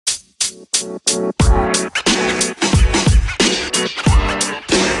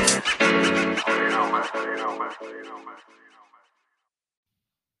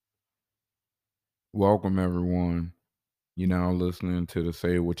Welcome, everyone. You're now listening to the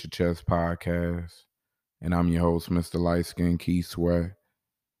Say It With Your Chest podcast, and I'm your host, Mr. Lightskin Keith Sweat.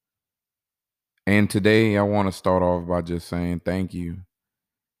 And today, I want to start off by just saying thank you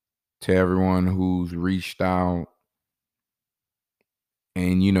to everyone who's reached out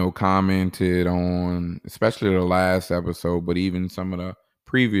and, commented on, especially the last episode, but even some of the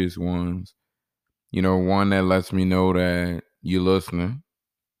previous ones. One that lets me know that you're listening.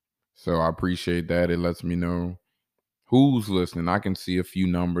 So I appreciate that. It lets me know who's listening. I can see a few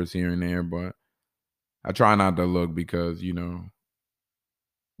numbers here and there, but I try not to look because, then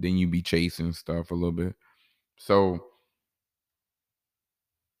you be chasing stuff a little bit. So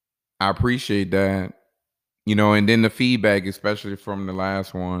I appreciate that, and then the feedback, especially from the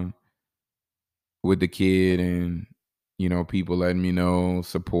last one with the kid and, people letting me know,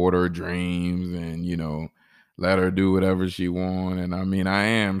 support her dreams and, let her do whatever she want. And I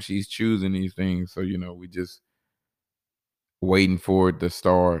mean, she's choosing these things. So, we just waiting for it to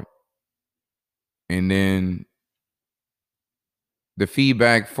start. And then the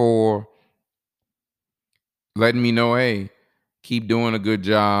feedback for letting me know, hey, keep doing a good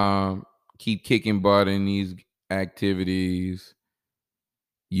job, keep kicking butt in these activities.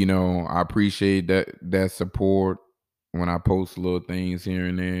 I appreciate that support when I post little things here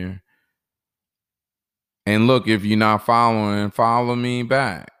and there. And look, if you're not following, follow me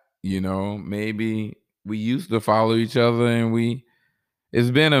back. Maybe we used to follow each other and it's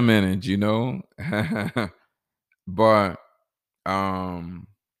been a minute, but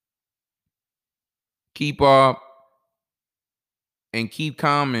keep up and keep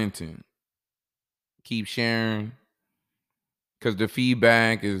commenting, keep sharing, because the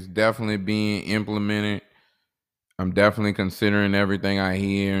feedback is definitely being implemented. I'm definitely considering everything I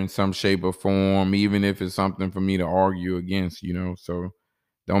hear in some shape or form, even if it's something for me to argue against, So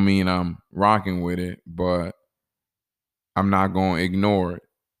don't mean I'm rocking with it, but I'm not going to ignore it.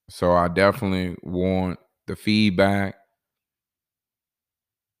 So I definitely want the feedback.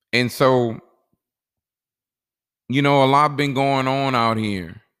 And so, a lot been going on out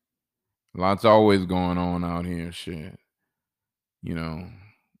here. Lots always going on out here. Shit.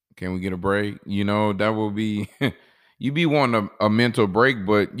 Can we get a break? That will be you be wanting a mental break,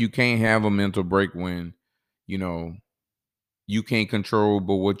 but you can't have a mental break when, you can't control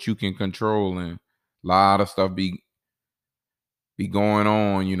but what you can control. And a lot of stuff be going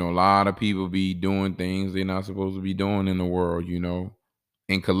on, a lot of people be doing things they're not supposed to be doing in the world,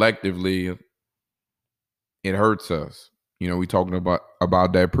 and collectively it hurts us. We talked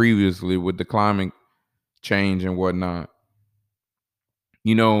about that previously with the climate change and whatnot.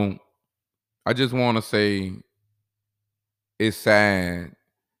 I just want to say it's sad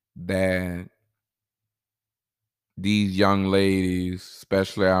that these young ladies,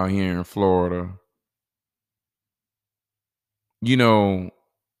 especially out here in Florida,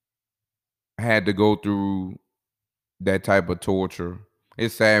 had to go through that type of torture.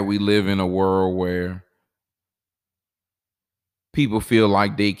 It's sad we live in a world where people feel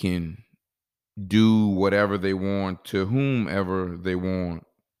like they can do whatever they want to whomever they want,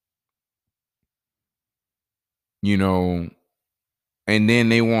 and then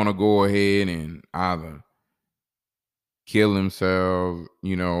they want to go ahead and either kill themselves,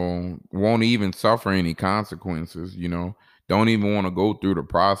 won't even suffer any consequences, don't even want to go through the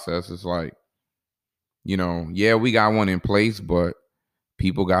process. It's like, yeah, we got one in place, but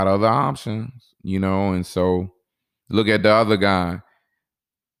people got other options, and so look at the other guy.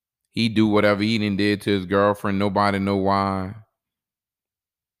 He do whatever he did to his girlfriend. Nobody know why.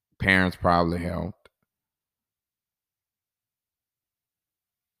 Parents probably helped.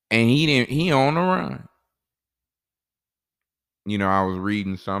 And he on the run. I was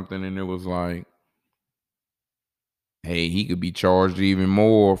reading something and it was like, hey, he could be charged even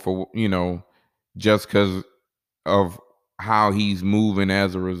more for, just because of how he's moving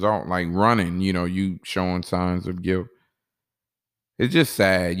as a result, like running, you showing signs of guilt. It's just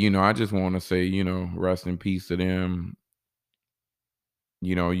sad, I just want to say, rest in peace to them.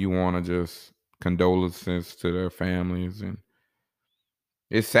 You want to just condolences to their families, and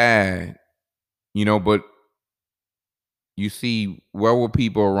it's sad, but you see, where were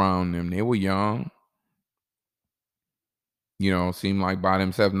people around them? They were young, seemed like by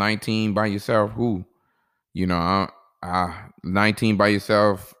themselves. 19 by yourself, who? 19 by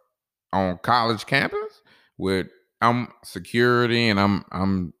yourself on college campus with security and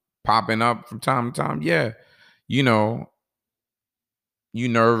I'm popping up from time to time. Yeah, you know, you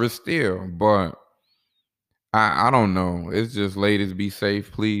nervous still. But I don't know. It's just ladies, be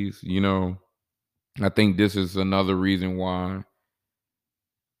safe, please. I think this is another reason why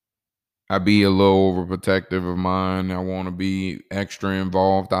I be a little overprotective of mine. I want to be extra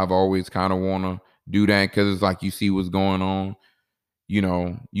involved. I've always kind of want to do that because it's like you see what's going on.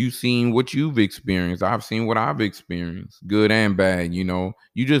 You've seen what you've experienced. I've seen what I've experienced, good and bad. You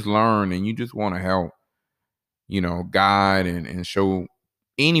just learn and you just want to help, guide and show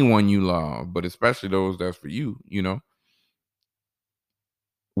anyone you love, but especially those that's for you,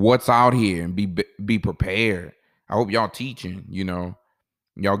 what's out here and be prepared. I hope y'all teaching,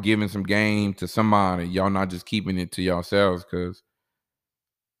 y'all giving some game to somebody. Y'all not just keeping it to yourselves because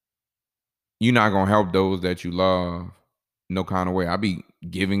you're not gonna help those that you love no kind of way. I be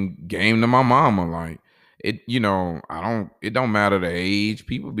giving game to my mama. Like it don't matter the age.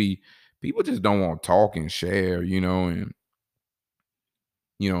 People just don't want to talk and share, and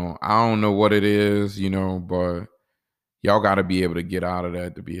I don't know what it is, but y'all gotta be able to get out of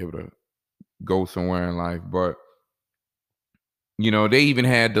that to be able to go somewhere in life. But they even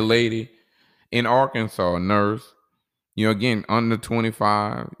had the lady in Arkansas, a nurse, again, under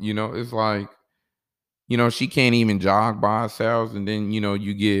 25, it's like, she can't even jog by herself. And then,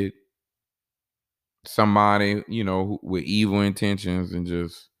 you get somebody, with evil intentions and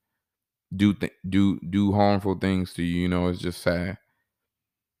just do harmful things to you. It's just sad.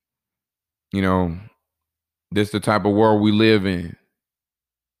 This the type of world we live in.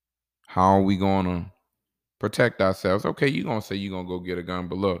 How are we gonna protect ourselves? Okay, you gonna say you gonna go get a gun,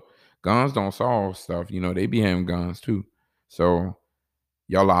 but look, guns don't solve stuff. They be having guns too. So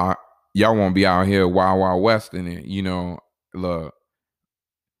y'all won't be out here wild west in it. Look,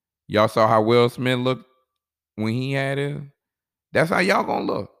 y'all saw how Will Smith looked when he had it. That's how y'all gonna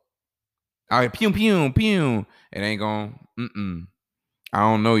look. All right, pew pew pew. It ain't gonna. I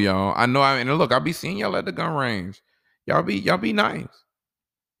don't know, y'all. I know. And look, I be seeing y'all at the gun range. Y'all be nice.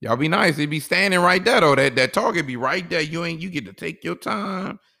 Y'all be nice. It be standing right there though. That target be right there. You get to take your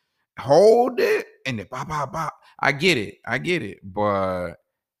time, hold it, and then bop bop bop. I get it. But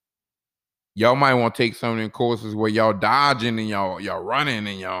y'all might want to take some of them courses where y'all dodging and y'all running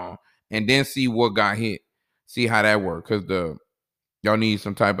and then see what got hit. See how that works. Cause y'all need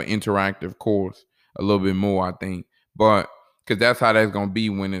some type of interactive course a little bit more, I think. But cause that's how that's gonna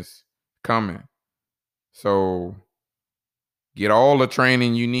be when it's coming. So get all the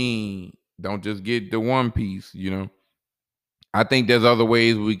training you need. Don't just get the one piece, I think there's other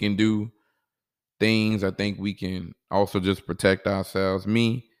ways we can do things. I think we can also just protect ourselves.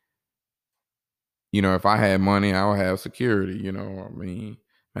 Me, if I had money, I would have security, I mean,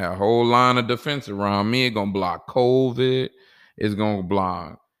 I have a whole line of defense around me. It's gonna block COVID. It's gonna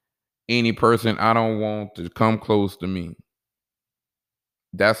block any person I don't want to come close to me.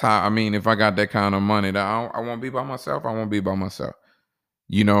 That's how, I mean, if I got that kind of money, that I won't be by myself. I won't be by myself,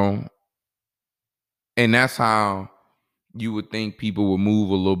 you know? And that's how you would think people would move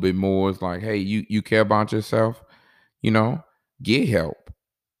a little bit more. It's like, hey, you care about yourself, get help.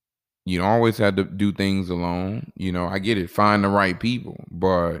 You don't always have to do things alone. I get it. Find the right people,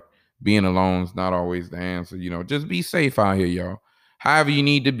 but being alone is not always the answer. Just be safe out here, y'all. However you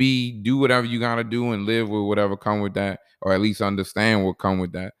need to be, do whatever you gotta do and live with whatever come with that, or at least understand what come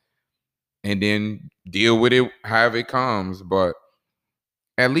with that. And then deal with it however it comes. But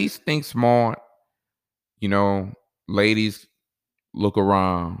at least think smart. Ladies, look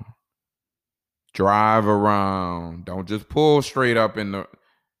around. Drive around. Don't just pull straight up in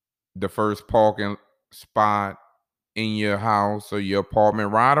the first parking spot in your house or your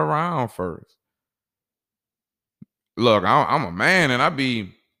apartment. Ride around first. Look, I'm a man, and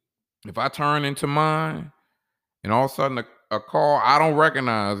if I turn into mine, and all of a sudden a car I don't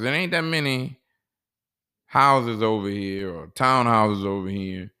recognize, there ain't that many houses over here or townhouses over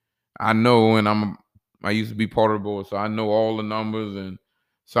here. I know, and I used to be part of the board, so I know all the numbers, and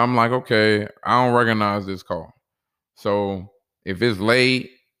so I'm like, okay, I don't recognize this car. So if it's late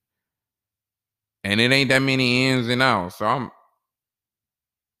and it ain't that many ins and outs, so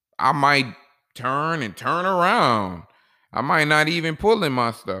I might turn and turn around. I might not even pull in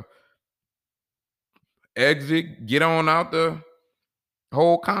my stuff. Exit, get on out the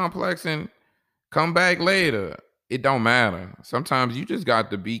whole complex and come back later. It don't matter. Sometimes you just got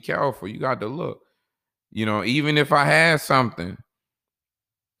to be careful. You got to look. Even if I had something,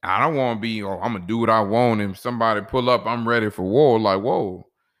 I don't want to be, I'm going to do what I want. And somebody pull up, I'm ready for war. Like, whoa.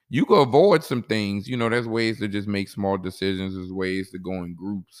 You can avoid some things. There's ways to just make small decisions. There's ways to go in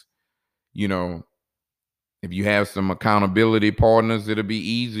groups. If you have some accountability partners, it'll be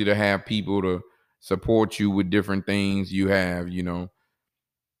easy to have people to support you with different things you have.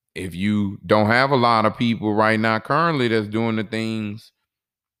 If you don't have a lot of people right now currently that's doing the things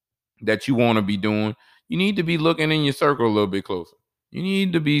that you want to be doing, you need to be looking in your circle a little bit closer. You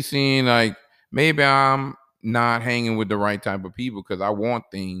need to be seeing like maybe I'm not hanging with the right type of people because I want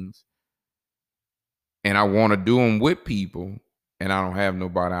things and I want to do them with people and I don't have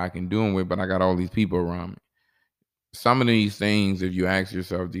nobody I can do them with, but I got all these people around me. Some of these things, if you ask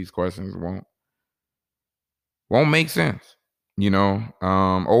yourself these questions, won't make sense,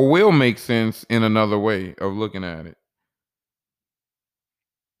 or will make sense in another way of looking at it.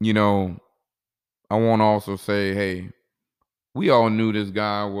 You know, I want to also say, hey, we all knew this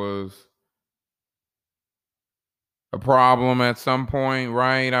guy was a problem at some point,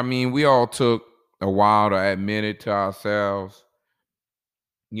 right? I mean, we all took a while to admit it to ourselves.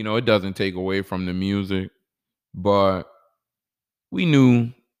 It doesn't take away from the music, but we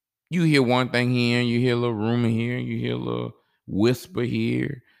knew you hear one thing here, you hear a little rumor here, you hear a little whisper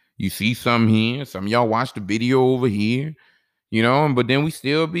here, you see something here, some of y'all watch the video over here, but then we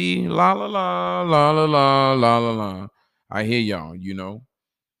still be la la la la la la la la la. I hear y'all,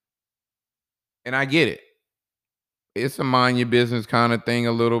 and I get it. It's a mind your business kind of thing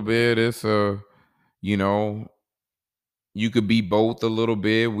a little bit. It's you know, you could be both a little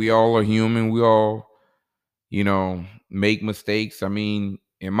bit. We all are human. We all, make mistakes. I mean,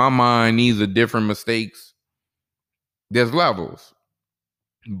 in my mind, these are different mistakes. There's levels.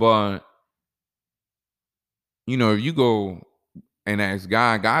 But, if you go and ask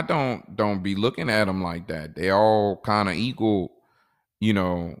God don't be looking at them like that. They all kind of equal, you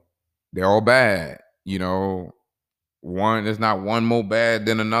know, they're all bad, one there's not one more bad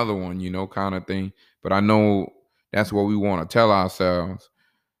than another one, kind of thing. But I know that's what we want to tell ourselves.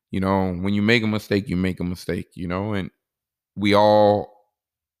 When you make a mistake, you make a mistake, and we all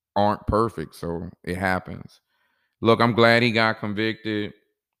aren't perfect, so it happens. Look, I'm glad he got convicted.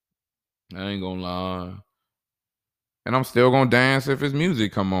 I ain't gonna lie. And I'm still gonna dance if his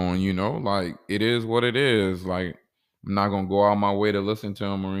music come on, like it is what it is. Like I'm not gonna go out my way to listen to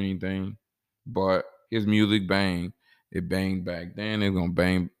him or anything. But his music bang. It banged back then, it's gonna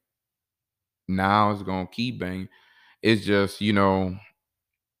bang now, it's gonna keep banging. It's just, you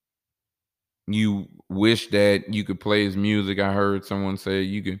wish that you could play his music. I heard someone say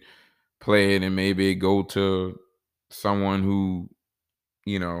you can play it and maybe it go to someone who,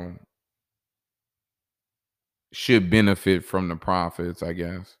 you know, should benefit from the profits, I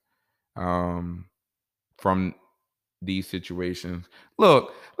guess, from these situations.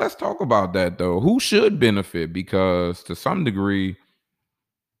 Look, let's talk about that though. Who should benefit? Because to some degree,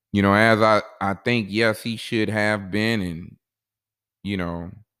 as I think, yes, he should have been, and you know,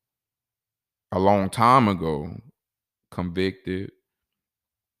 a long time ago, convicted.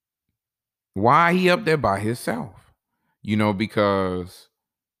 Why he up there by himself? Because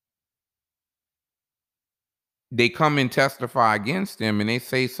they come and testify against him and they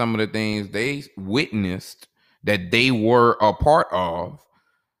say some of the things they witnessed that they were a part of.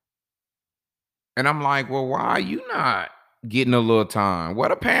 And I'm like, well, why are you not getting a little time? Where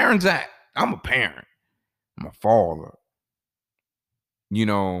the parents at? I'm a parent. I'm a father.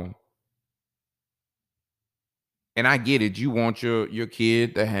 And I get it. You want your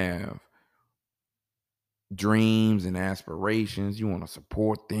kid to have dreams and aspirations. You want to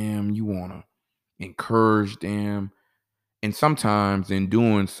support them. You want to encourage them. And sometimes in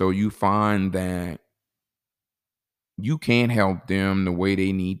doing so, you find that you can't help them the way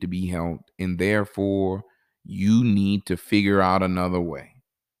they need to be helped. And therefore, you need to figure out another way.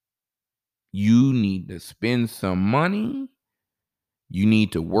 You need to spend some money. You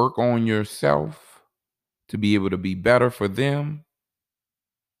need to work on yourself to be able to be better for them.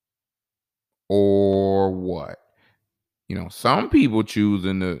 Or what? Some people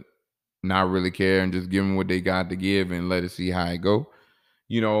choosing to not really care and just give them what they got to give and let it see how it go.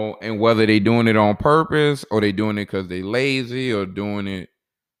 And whether they doing it on purpose or they doing it because they lazy or doing it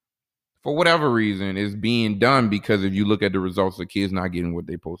for whatever reason, is being done because if you look at the results, the kids not getting what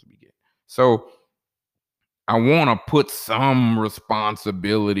they're supposed to be getting. So I want to put some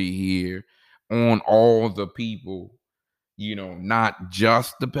responsibility here on all the people, not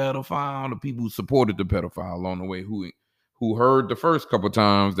just the pedophile, the people who supported the pedophile along the way, who heard the first couple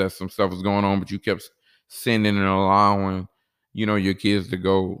times that some stuff was going on, but you kept sending and allowing, your kids to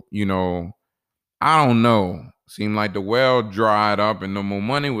go, I don't know. Seemed like the well dried up and no more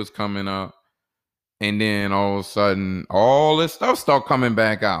money was coming up. And then all of a sudden, all this stuff start coming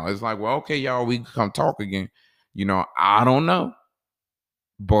back out. It's like, well, okay, y'all, we can come talk again. I don't know.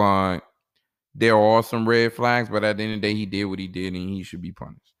 But there are some red flags. But at the end of the day, he did what he did and he should be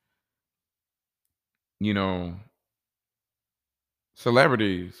punished.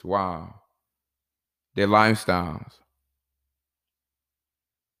 Celebrities, wow. Their lifestyles.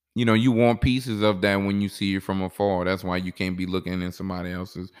 You want pieces of that when you see it from afar. That's why you can't be looking in somebody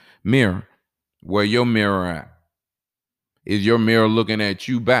else's mirror. Where your mirror at? Is your mirror looking at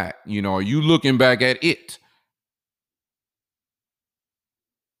you back? Are you looking back at it?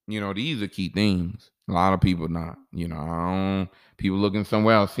 These are key things. A lot of people not. People looking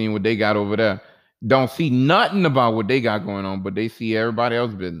somewhere else, seeing what they got over there. Don't see nothing about what they got going on, but they see everybody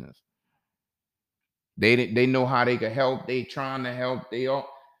else's business. They know how they can help. They trying to help.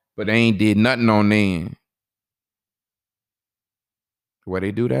 But they ain't did nothing on their end. Where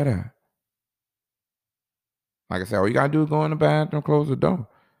they do that at? Like I said, all you gotta do is go in the bathroom, close the door,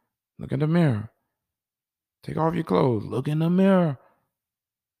 look in the mirror, take off your clothes, look in the mirror,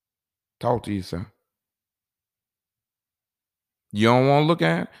 talk to yourself. You don't want to look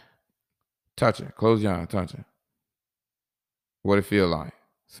at it? Touch it. Close your eye, touch it. What it feel like?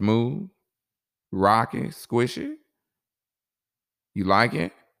 Smooth, rocky, squishy? You like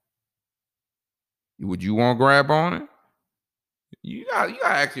it? Would you want to grab on it? You gotta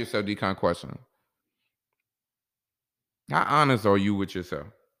ask yourself these kind of questions. How honest are you with yourself?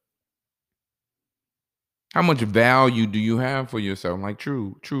 How much value do you have for yourself? Like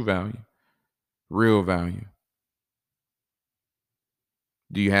true value, real value.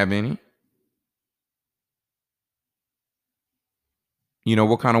 Do you have any?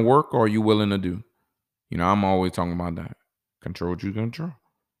 What kind of work are you willing to do? I'm always talking about that. Control what you control.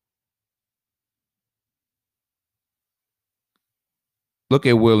 Look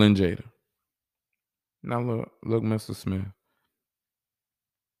at Will and Jada. Now look, Mr. Smith.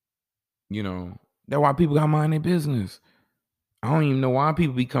 That's why people got mind their business. I don't even know why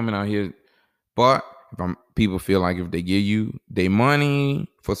people be coming out here. But people feel like if they give you their money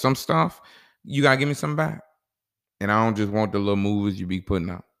for some stuff, you gotta give me some back. And I don't just want the little movies you be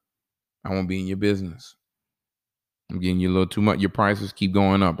putting out. I won't be in your business. I'm getting you a little too much. Your prices keep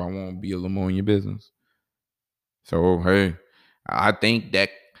going up. I won't be a little more in your business. So hey, I think that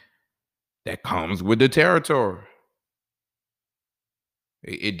comes with the territory.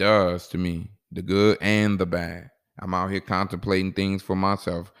 It does to me, the good and the bad. I'm out here contemplating things for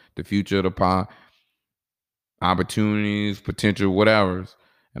myself, the future of the opportunities, potential, whatever's.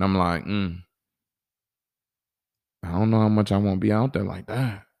 And I'm like, I don't know how much I want to be out there like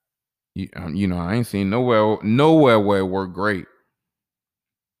that. I ain't seen nowhere where it worked great.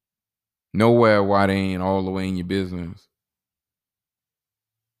 Nowhere why they ain't all the way in your business.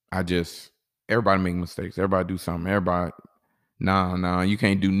 Everybody make mistakes. Everybody do something. Everybody, nah, you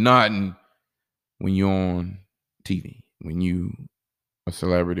can't do nothing when you're on TV. When you a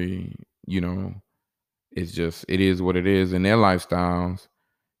celebrity, it is what it is. And their lifestyles,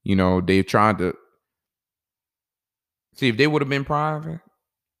 they've tried to see if they would have been private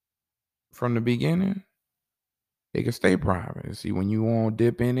from the beginning, they could stay private. See, when you want to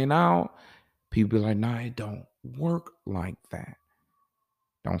dip in and out, people be like, nah, it don't work like that.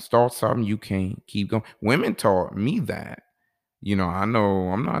 Don't start something you can't keep going. Women taught me that. I know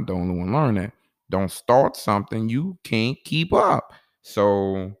I'm not the only one learning that. Don't start something you can't keep up.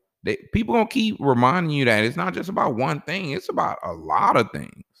 So people gonna keep reminding you that it's not just about one thing. It's about a lot of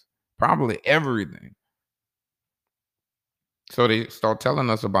things, probably everything. So they start telling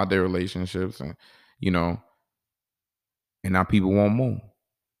us about their relationships, and and now people want more,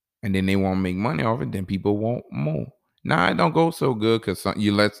 and then they want to make money off it. Then people want more. Nah, it don't go so good because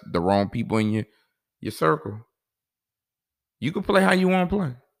you let the wrong people in your circle. You can play how you want to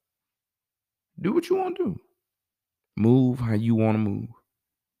play. Do what you want to do. Move how you want to move.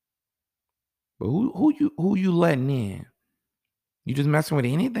 But who you letting in? You just messing with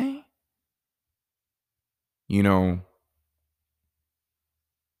anything?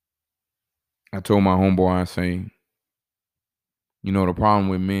 I told my homeboy, I say, the problem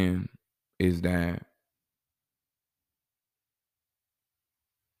with men is that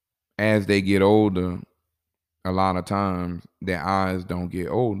as they get older, a lot of times their eyes don't get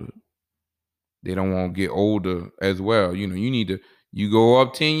older. They don't want to get older as well. You go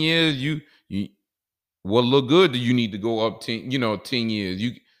up 10 years, you what look good do you need to go up 10 years?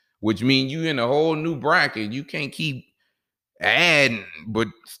 Which means you in a whole new bracket. You can't keep adding but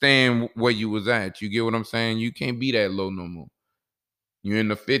staying where you was at. You get what I'm saying? You can't be that low no more. You're in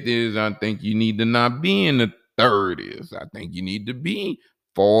the 50s. I think you need to not be in the 30s. I think you need to be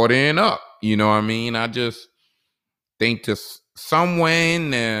 40 and up. You know what I mean? I just think to somewhere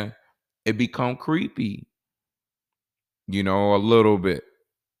in there, it become creepy. A little bit.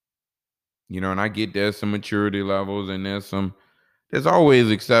 And I get there's some maturity levels and there's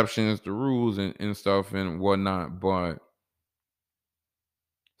always exceptions to rules and stuff and whatnot. But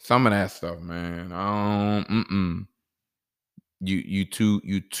Some of that stuff, man. You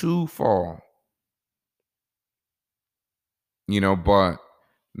too far. But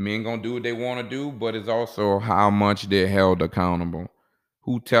men gonna do what they want to do, but it's also how much they're held accountable.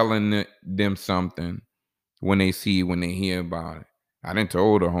 Who telling them something when they see, when they hear about it. I done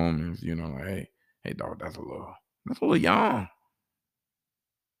told the homies, like, hey, dog, that's a little young.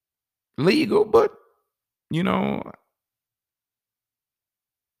 Legal, but you know,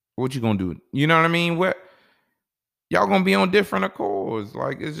 what you gonna do? You know what I mean? What y'all gonna be on different accords?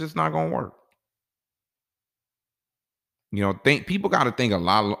 Like, it's just not gonna work. Think people got to think a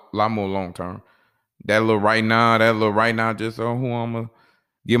lot more long term. That little right now, just who I'm gonna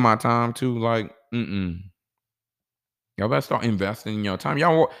give my time to. Like, y'all better start investing in your time.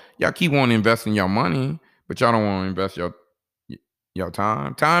 Y'all keep wanting to invest in your money, but y'all don't want to invest your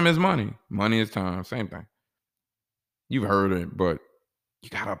time. Time is money. Money is time. Same thing. You've heard it, but you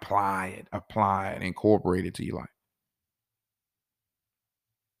gotta apply it, incorporate it to your life.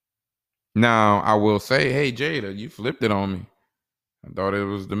 Now, I will say, hey Jada, you flipped it on me. I thought it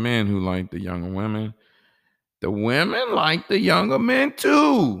was the men who liked the younger women. The women like the younger men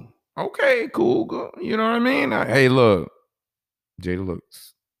too. Okay, cool. Good. You know what I mean? Hey, look, Jada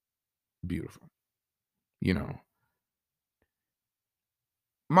looks beautiful.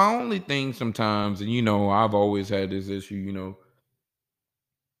 My only thing sometimes, and I've always had this issue,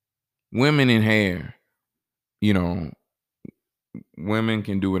 women in hair, you know, women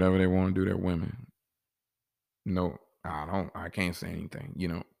can do whatever they want to do. They're women. No, I can't say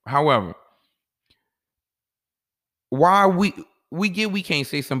anything. However, why we get we can't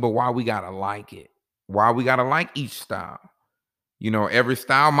say something, but why we gotta like it? Why we gotta like each style? Every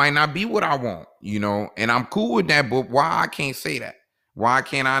style might not be what I want, and I'm cool with that, but why I can't say that? Why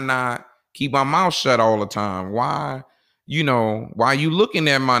can't I not keep my mouth shut all the time? Why you looking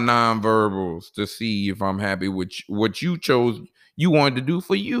at my nonverbals to see if I'm happy with what you chose, you wanted to do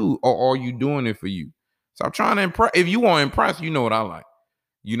for you, or are you doing it for you? So I'm trying to impress. If you want to impress, you know what I like.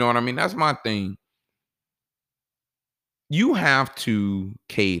 You know what I mean? That's my thing. You have to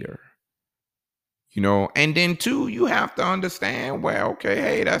cater. And then two, you have to understand, well, okay,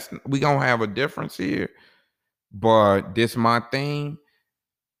 hey, we gonna have a difference here, but this my thing.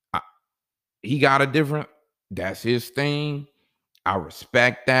 He got a different, that's his thing. I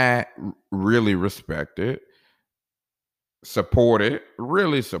respect that, really respect it, support it,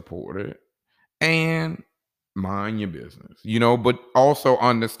 really support it, and mind your business, but also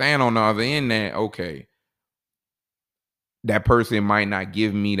understand on the other end that, okay, that person might not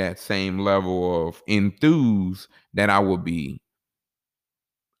give me that same level of enthuse that I would be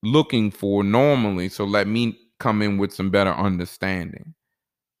looking for normally. So let me come in with some better understanding.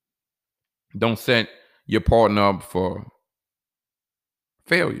 Don't set your partner up for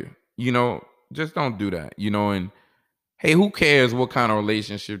failure. Just don't do that. And hey, who cares what kind of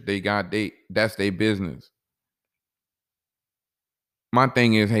relationship they got? That's their business. My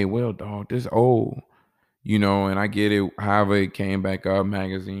thing is, hey, well, dog, this old, and I get it, however it came back up,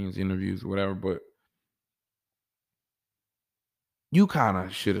 magazines, interviews, whatever, but you kind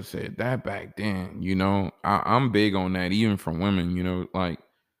of should have said that back then. I'm big on that, even from women, like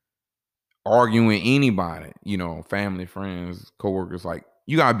arguing anybody, family, friends, coworkers, like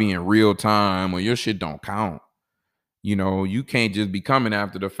you gotta be in real time or your shit don't count. You can't just be coming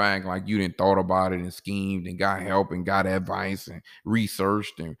after the fact like you didn't thought about it and schemed and got help and got advice and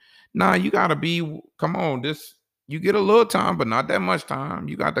researched and nah, you gotta be, come on, you get a little time, but not that much time.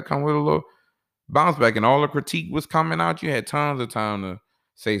 You got to come with a little bounce back, and all the critique was coming out. You had tons of time to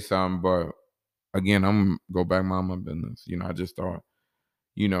say something, but again, I'm go back mind my business. I just thought,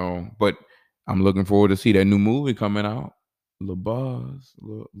 but I'm looking forward to see that new movie coming out. A little buzz, a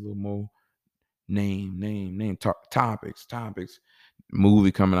little more name, topics.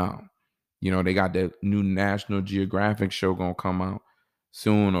 Movie coming out. They got that new National Geographic show gonna come out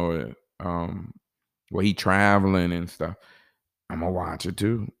soon, or where he traveling and stuff. I'm gonna watch it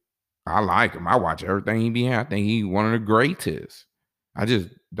too. I like him. I watch everything he be in. I think he one of the greatest. I just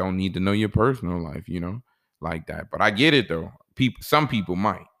don't need to know your personal life, like that. But I get it though. Some people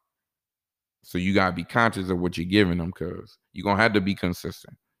might. So you gotta be conscious of what you're giving them, because you're gonna have to be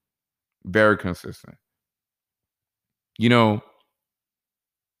consistent. Very consistent. I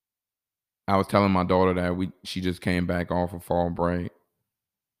was telling my daughter that she just came back off of fall break,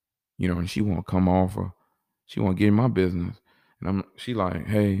 and she won't come off of, she won't get in my business. And she like,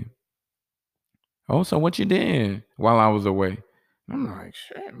 hey, oh, so what you did while I was away? I'm like,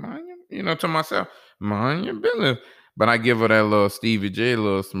 shit, mind to myself, mind your business. But I give her that little Stevie J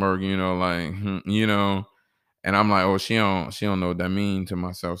little smirk, like, And I'm like, oh, she don't know what that means to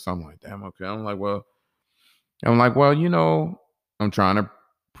myself. So I'm like, damn, okay. I'm like, well, I'm trying to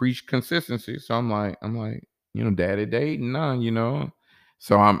preach consistency. So I'm like, daddy dating, none.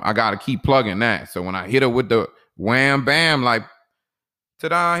 So I gotta keep plugging that. So when I hit her with the wham bam, like,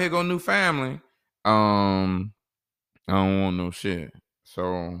 ta-da, here go new family. I don't want no shit.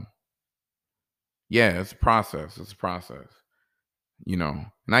 So yeah, it's a process. It's a process.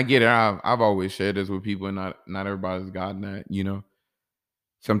 And I get it. I've always shared this with people, and not everybody's gotten that.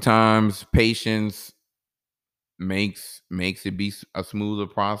 Sometimes patience makes it be a smoother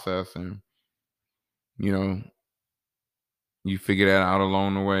process, and you know you figure that out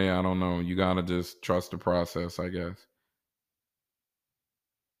along the way. I don't know. You gotta just trust the process, I guess.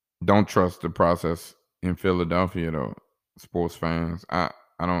 Don't trust the process in Philadelphia though, sports fans. I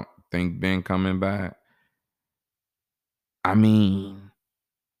don't think Ben coming back. I mean,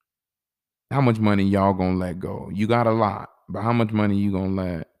 how much money y'all gonna let go? You got a lot, but how much money you gonna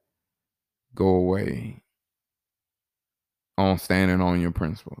let go away on standing on your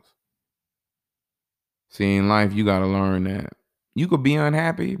principles? See, in life, you gotta learn that you could be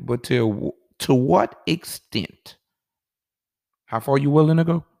unhappy, but to what extent? How far you willing to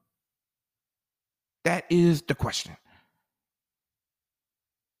go? That is the question.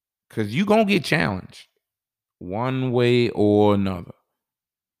 Cause you gonna get challenged one way or another.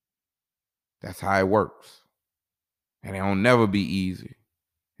 That's how it works. And it don't never be easy.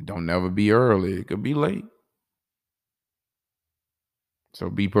 It don't never be early. It could be late. So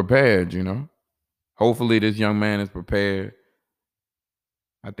be prepared. Hopefully this young man is prepared.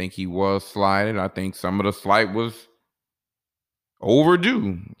 I think he was slighted. I think some of the slight was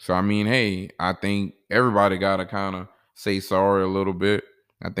overdue. So I mean, hey, I think everybody gotta kind of say sorry a little bit.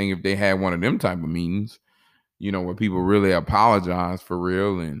 I think if they had one of them type of meetings, where people really apologize for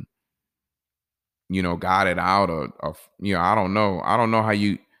real and got it out of I don't know. I don't know how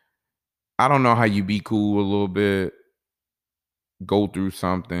you be cool a little bit, go through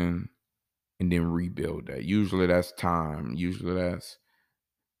something, and then rebuild that. Usually that's time. Usually that's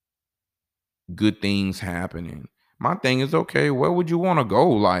good things happening. My thing is, okay, where would you want to go?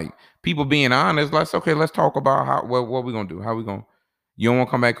 Like, people being honest, let's talk about what we gonna do. How we gonna You don't want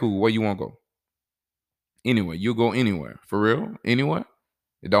to come back, cool. Where you want to go? Anywhere. You'll go anywhere. For real? Anywhere?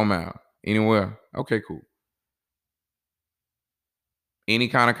 It don't matter. Anywhere. Okay, cool. Any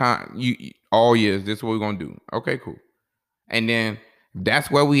kind of oh yes, this is what we're gonna do. Okay, cool. And then that's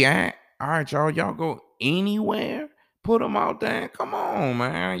where we at. All right, y'all go anywhere. Put them out there. Come on,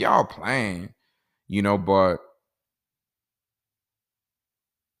 man. Y'all playing. But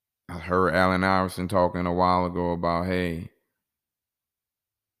I heard Allen Iverson talking a while ago about, hey,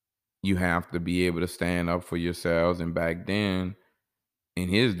 you have to be able to stand up for yourselves. And back then, in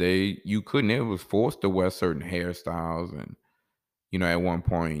his day, you couldn't. It was forced to wear certain hairstyles, and at one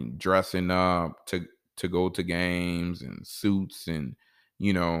point dressing up to go to games and suits, and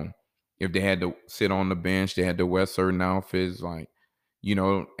if they had to sit on the bench, they had to wear certain outfits, like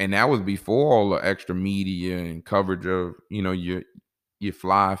and that was before all the extra media and coverage of your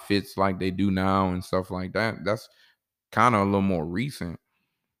fly fits like they do now and stuff like that. That's kind of a little more recent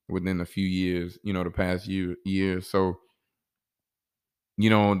within a few years, the past years. So, you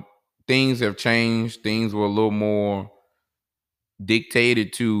know, things have changed. Things were a little more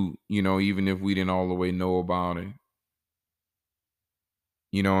dictated to, even if we didn't all the way know about it.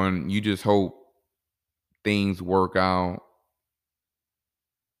 And you just hope things work out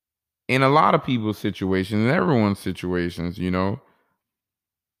in a lot of people's situations, in everyone's situations,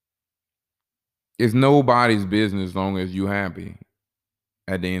 it's nobody's business as long as you happy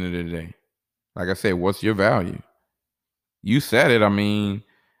at the end of the day. Like I said, what's your value? You said it. I mean,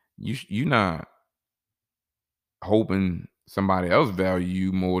 you not hoping somebody else value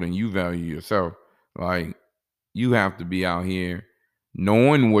you more than you value yourself. Like, you have to be out here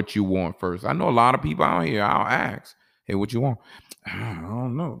knowing what you want first. I know a lot of people out here, I'll ask, hey, what you want? I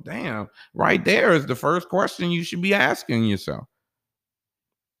don't know. Damn. Right there is the first question you should be asking yourself.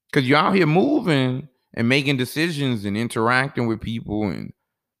 Because you're out here moving and making decisions and interacting with people and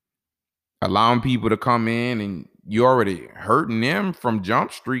allowing people to come in, and you're already hurting them from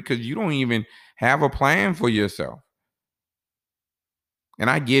Jump Street because you don't even have a plan for yourself. And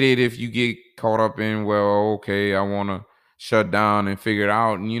I get it if you get caught up in, well, okay, I want to shut down and figure it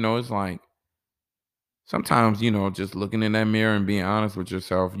out. And, it's like sometimes, just looking in that mirror and being honest with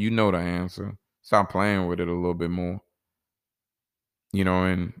yourself, you know the answer. Stop playing with it a little bit more,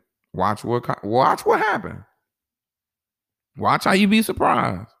 and watch what happened. Watch how you be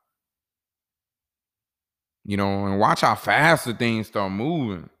surprised, and watch how fast the things start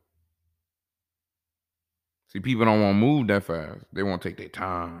moving. See, people don't want to move that fast. They want to take their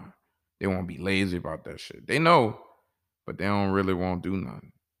time. They want to be lazy about that shit. They know, but they don't really want to do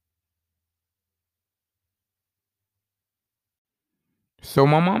nothing. So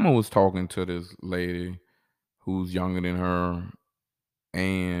my mama was talking to this lady who's younger than her,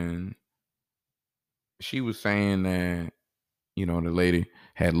 and she was saying that, the lady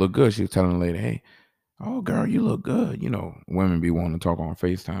had looked good. She was telling the lady, "Hey, oh girl, you look good." Women be wanting to talk on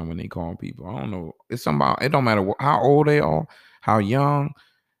FaceTime when they call people. I don't know. It's somebody. It don't matter how old they are, how young.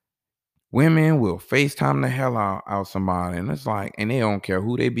 Women will FaceTime the hell out somebody, and it's like, and they don't care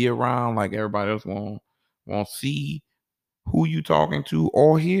who they be around. Like everybody else won't see who you talking to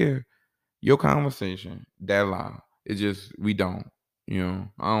or hear your conversation that loud. It just we don't. I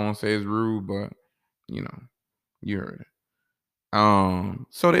don't want to say it's rude, but you know, you heard it.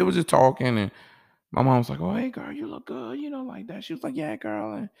 So they was just talking, and my mom was like, "Oh, hey, girl, you look good," like that. She was like, "Yeah,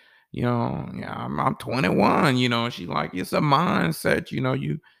 girl," and yeah, I'm 21, and she's like, "It's a mindset, you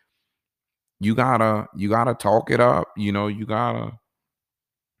gotta talk it up, you gotta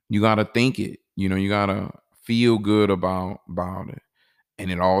think it, you gotta feel good about it,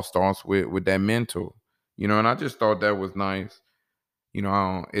 and it all starts with that mental, And I just thought that was nice.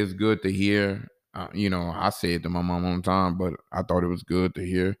 It's good to hear. I say it to my mom all the time, but I thought it was good to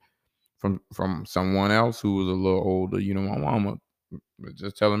hear from someone else who was a little older. My mama was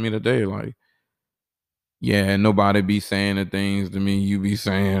just telling me today, like, yeah, nobody be saying the things to me you be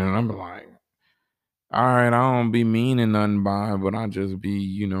saying, and I'm like, all right, I don't be meaning nothing by it, but I just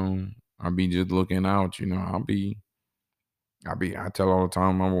be, I be just looking out. I tell all the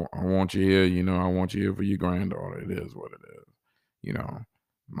time, I want you here. I want you here for your granddaughter. It is what it is. You know,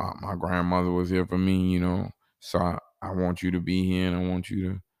 my grandmother was here for me. So I want you to be here, and I want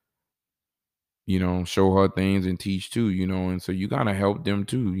you to, show her things and teach too, and so you gotta help them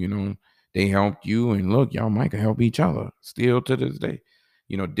too, they helped you, and look, y'all might can help each other still to this day,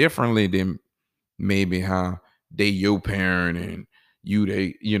 differently than maybe how they your parent and you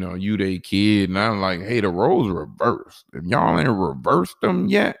they kid, and I'm like, hey, the roles reversed. If y'all ain't reversed them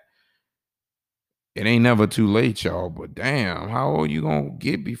yet, it ain't never too late, y'all. But damn, how old you gonna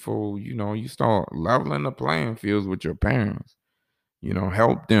get before you start leveling the playing fields with your parents?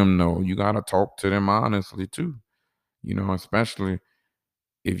 Help them know. You gotta talk to them honestly too. Especially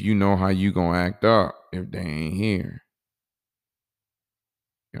if you know how you gonna act up if they ain't here.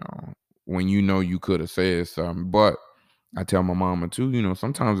 You know, when you could have said something. But I tell my mama too,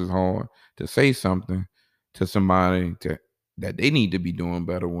 sometimes it's hard to say something to somebody that they need to be doing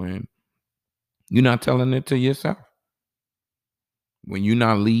better when you're not telling it to yourself. When you're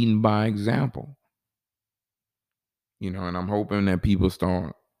not leading by example. And I'm hoping that people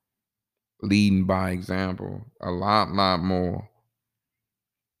start leading by example a lot more.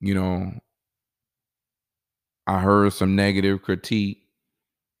 I heard some negative critique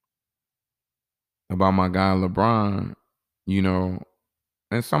about my guy LeBron, and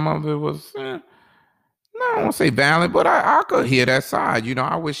some of it was, no, I won't say valid, but I could hear that side.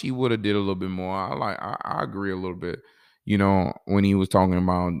 I wish he would have did a little bit more. I agree a little bit. When he was talking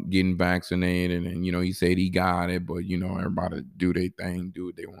about getting vaccinated, and he said he got it, but everybody do their thing, do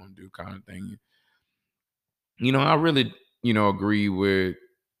what they want to do, kind of thing. I really agree with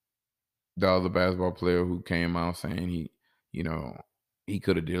the other basketball player who came out saying you know, he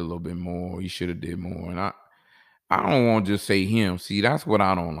could have did a little bit more. He should have did more, and I don't want to just say him. See, that's what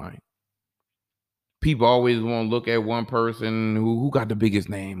I don't like. People always want to look at one person who got the biggest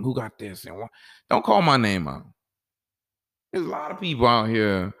name, who got this, and what. Don't call my name out. There's a lot of people out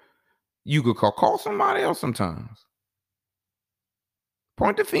here you could call somebody else sometimes.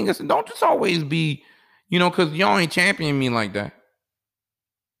 Point the fingers and don't just always be, because y'all ain't championing me like that.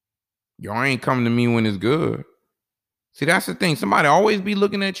 Y'all ain't coming to me when it's good. See, that's the thing. Somebody always be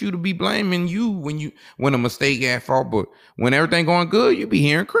looking at you to be blaming you when a mistake at fault, but when everything going good, you be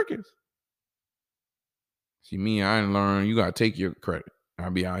hearing crickets. See, me, I didn't learn. You gotta take your credit. I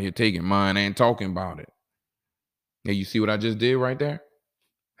be out here taking mine and talking about it. Hey, you see what I just did right there?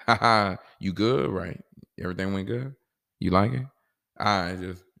 Haha, you good, right? Everything went good. You like it? I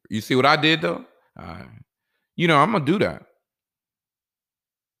just you see what I did though? I I'm gonna do that.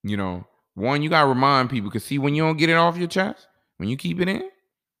 One, you gotta remind people because see when you don't get it off your chest, when you keep it in,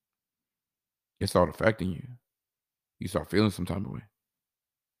 it start affecting you. You start feeling some type of way.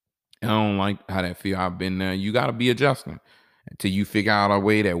 I don't like how that feel. I've been there. You gotta be adjusting until you figure out a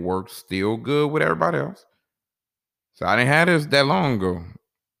way that works still good with everybody else. So I didn't have this that long ago.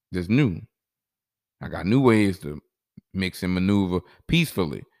 This new. I got new ways to mix and maneuver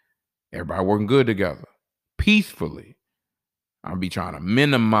peacefully. Everybody working good together. Peacefully. I'll be trying to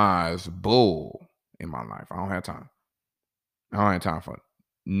minimize bull in my life. I don't have time. I don't have time for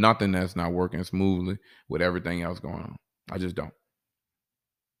nothing that's not working smoothly with everything else going on. I just don't.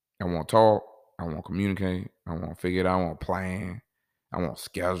 I want to talk. I want to communicate. I want to figure it out. I want to plan. I want to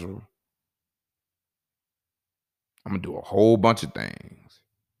schedule. I'm going to do a whole bunch of things,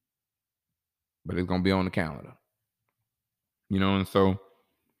 but it's going to be on the calendar. And so,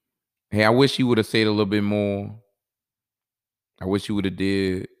 hey, I wish you would have said a little bit more. I wish you would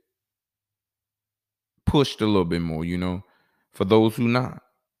have pushed a little bit more, for those who not.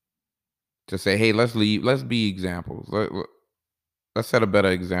 To say, hey, let's be examples. Let's set a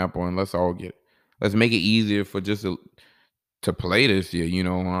better example and let's make it easier for just to play this year,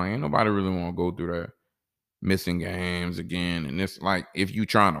 ain't nobody really want to go through that missing games again. And it's like, if you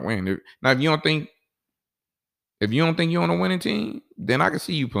trying to win. Now, if you don't think you're on a winning team, then I can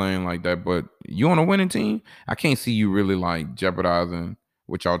see you playing like that. But you on a winning team, I can't see you really like jeopardizing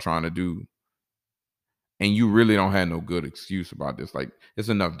what y'all trying to do. And you really don't have no good excuse about this. Like, it's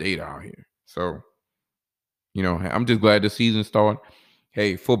enough data out here. So, I'm just glad the season started.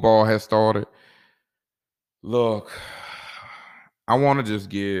 Hey, football has started. Look, I want to just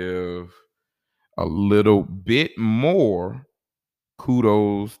give a little bit more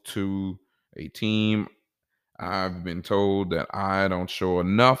kudos to a team I've been told that I don't show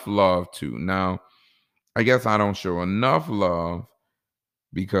enough love to. Now, I guess I don't show enough love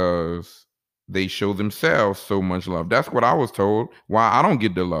because they show themselves so much love. That's what I was told. Why I don't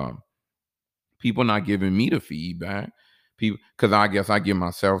get the love. People not giving me the feedback. People, because I guess I give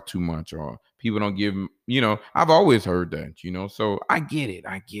myself too much, or people don't give. I've always heard that. So I get it.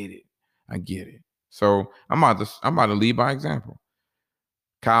 I get it. So I'm about to lead by example.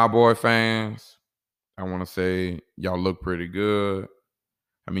 Cowboy fans, I want to say y'all look pretty good.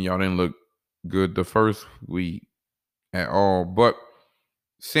 I mean, y'all didn't look good the first week at all, but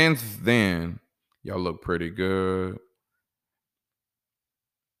since then, y'all look pretty good.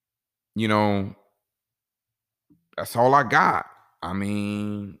 That's all I got. I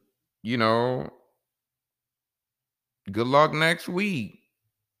mean, good luck next week.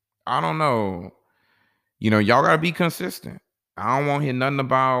 I don't know. Y'all gotta be consistent. I don't want to hear nothing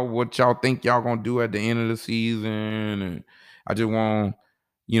about what y'all think y'all gonna do at the end of the season. And I just want,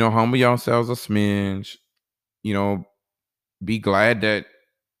 humble yourselves a smidge. Be glad that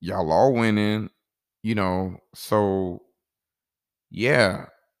y'all are winning. So yeah.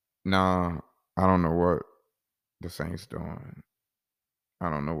 Nah, I don't know what the Saints doing. I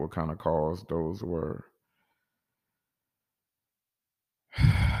don't know what kind of calls those were.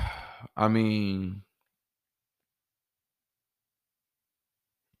 I mean,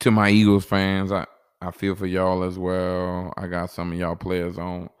 to my Eagles fans, I feel for y'all as well. I got some of y'all players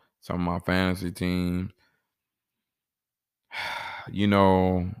on some of my fantasy teams.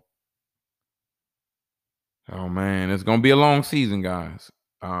 Oh man, it's gonna be a long season, guys.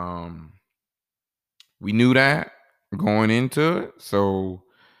 We knew that going into it, so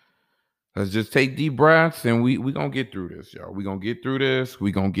let's just take deep breaths and we gonna get through this, y'all. We gonna get through this.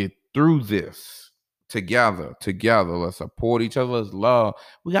 We gonna get through this together. Let's support each other. Let's love.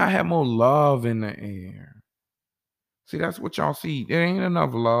 We gotta have more love in the air. See, that's what y'all see. There ain't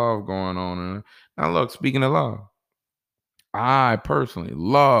enough love going on. Now, look, speaking of love, I personally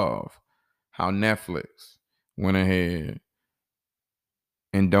love how Netflix went ahead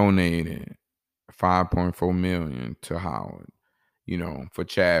and donated $5.4 million to Howard, for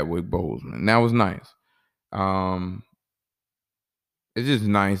Chadwick Boseman. That was nice. It's just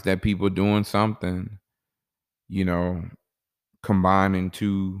nice that people doing something, combining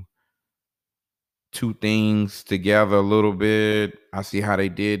two things together a little bit. I see how they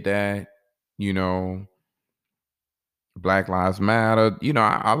did that, Black Lives Matter.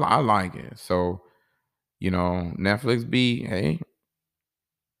 I like it. So, Netflix hey,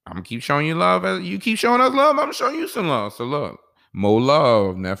 I'm gonna keep showing you love. As you keep showing us love, I'm showing you some love. So look, more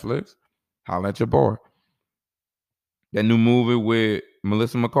love, Netflix. Holla at your boy. That new movie with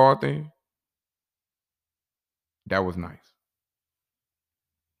Melissa McCarthy, that was nice.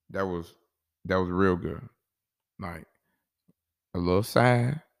 That was real good. Like a little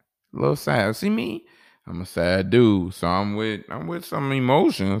sad. See me? I'm a sad dude, so I'm with some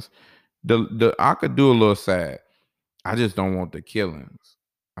emotions. I could do a little sad. I just don't want the killings.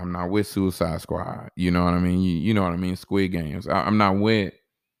 I'm not with Suicide Squad. You know what I mean? You know what I mean? Squid Games. I'm not with.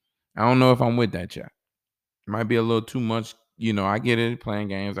 I don't know if I'm with that chat. It might be a little too much. I get it. Playing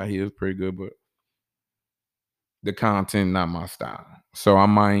games, I hear it's pretty good, but the content not my style. So I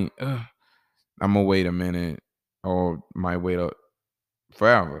might. I'm gonna wait a minute, or might wait up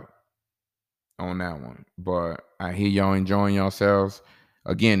forever on that one. But I hear y'all enjoying yourselves.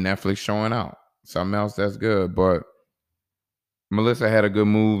 Again, Netflix showing out. Something else that's good. But Melissa had a good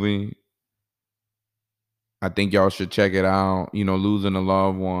movie. I think y'all should check it out. You know, losing a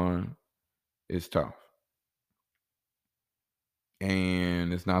loved one is tough.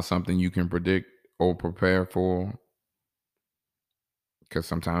 And it's not something you can predict or prepare for. Because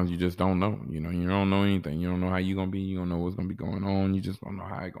sometimes you just don't know. You know, you don't know anything. You don't know how you're gonna be. You don't know what's gonna be going on. You just don't know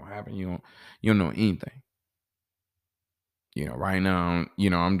how it's gonna happen. You don't know anything. You know, right now, I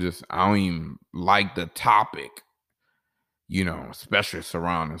don't even like the topic, especially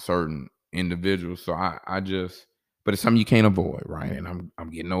surrounding certain individuals. So but it's something you can't avoid, right? And I'm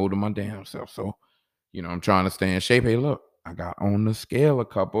getting older my damn self. So, I'm trying to stay in shape. Hey, look, I got on the scale a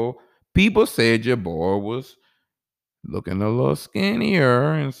couple. People said your boy was looking a little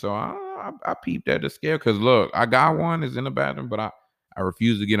skinnier. And so I peeped at the scale because look, I got one, it's in the bathroom, but I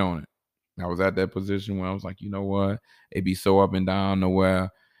refuse to get on it. I was at that position where I was like, you know what? It be so up and down nowhere.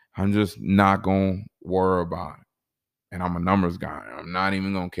 I'm just not gonna worry about it. And I'm a numbers guy. I'm not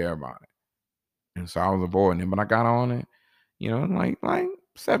even gonna care about it. And so I was avoiding it, but I got on it, like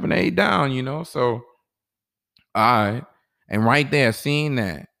 7, 8 down, So I and right there, seeing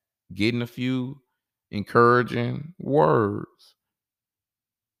that, getting a few encouraging words,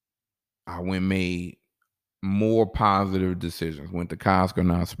 I went made more positive decisions. Went to Costco,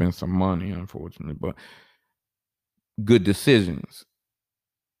 now spent some money, unfortunately, but good decisions.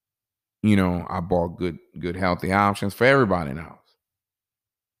 I bought good healthy options for everybody in the house.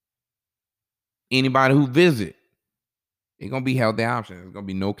 Anybody who visit, it's gonna be healthy options. It's gonna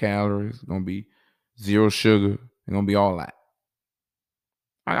be no calories. It's gonna be zero sugar. It's gonna be all that.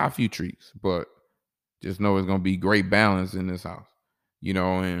 I got a few treats, but just know it's gonna be great balance in this house.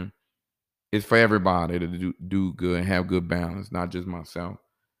 And it's for everybody to do good and have good balance, not just myself.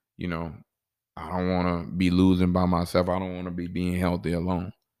 I don't want to be losing by myself. I don't want to be being healthy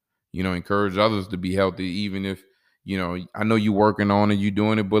alone. Encourage others to be healthy, even if, I know you're working on it, you're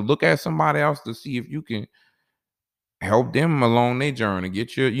doing it, but look at somebody else to see if you can help them along their journey.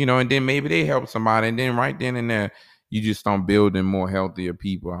 Get your, and then maybe they help somebody. And then right then and there, you just start building more healthier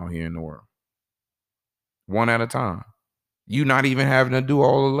people out here in the world. One at a time. You not even having to do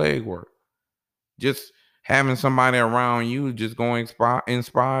all the leg work. Just having somebody around you just going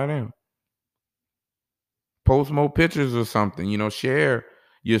inspire them. Post more pictures or something, share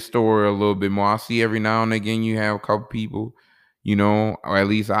your story a little bit more. I see every now and again you have a couple people, or at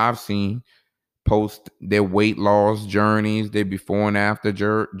least I've seen post their weight loss journeys, their before and after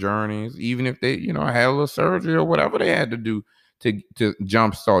journeys, even if they, had a little surgery or whatever they had to do to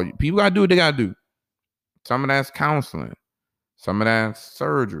jumpstart you. People gotta do what they gotta do. Some of that's counseling, some of that's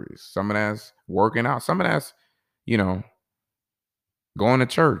surgeries, some of that's working out, some of that's, going to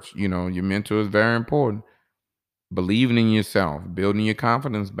church. Your mentor is very important. Believing in yourself, building your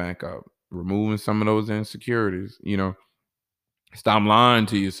confidence back up, removing some of those insecurities, stop lying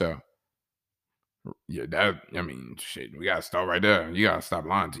to yourself. Yeah, shit, we gotta start right there. You gotta stop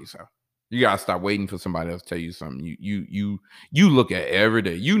lying to yourself. You gotta stop waiting for somebody else to tell you something. You look at every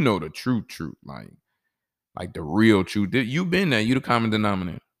day. You know the truth, like the real truth. You've been there. You the common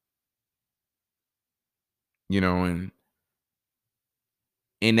denominator. And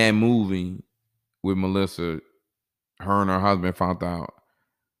in that movie with Melissa, her and her husband found out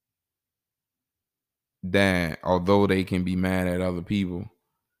that although they can be mad at other people,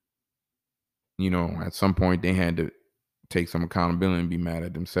 at some point they had to take some accountability and be mad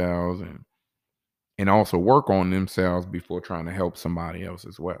at themselves and also work on themselves before trying to help somebody else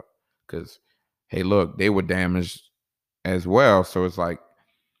as well. Because, hey, look, they were damaged as well. So it's like,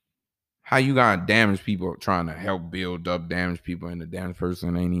 how you got damaged people trying to help build up damaged people, and the damaged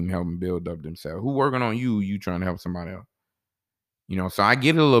person ain't even helping build up themselves? Who working on you? You trying to help somebody else? So I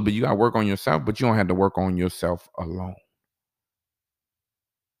get it a little bit. You got to work on yourself, but you don't have to work on yourself alone.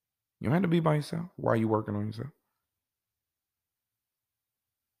 You don't have to be by yourself. Why are you working on yourself?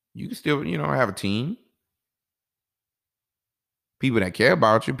 You can still, have a team. People that care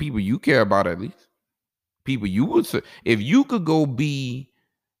about you, people you care about at least. People you would, if you could go be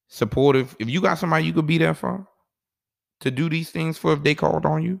supportive, if you got somebody you could be there for to do these things for, if they called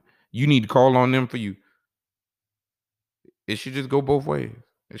on you, you need to call on them for you. It should just go both ways.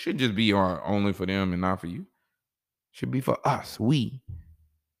 It should just be only for them and not for you. It should be for us. We.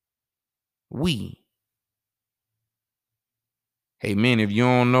 Hey, men, if you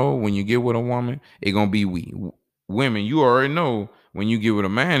don't know, when you get with a woman, it gonna be we. Women, you already know when you get with a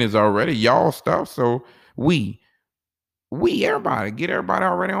man, it's already y'all stuff. So everybody, get everybody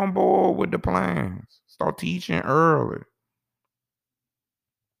already on board with the plans. Start teaching early.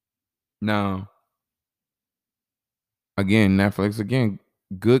 Now, again, Netflix,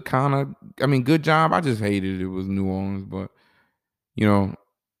 good kind of, I mean, good job. I just hated it was New Orleans, but you know,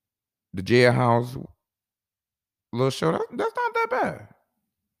 the jailhouse little show, that's not that bad.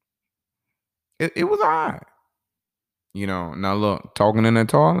 It was alright. Now look, talking in the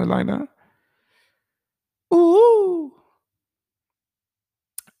toilet like that. Ooh.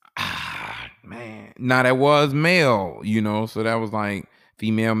 Man. Now that was male, so that was like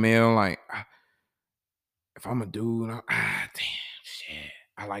female, male, like if I'm a dude, damn shit.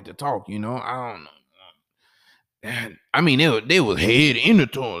 I like to talk, I don't know. I mean, they was head in the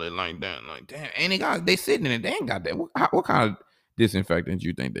toilet like that, like damn. And they sitting in it. They ain't got that. What kind of disinfectant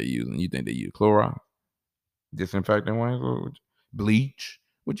you think they using? You think they use Clorox disinfectant wise, or bleach?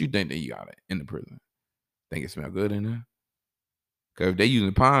 What you think they got it in the prison? Think it smell good in there? Cause if they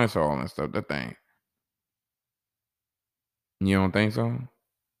using Pine Sol and stuff, that thing. You don't think so?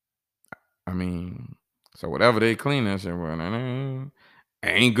 I mean, so whatever they clean that shit with,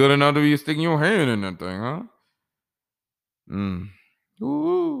 ain't good enough to be sticking your hand in that thing, huh?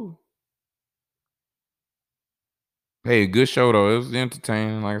 Ooh. Hey, good show though. It was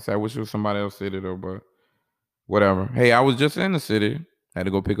entertaining. Like I said, I wish it was somebody else city though, but whatever. Hey, I was just in the city. Had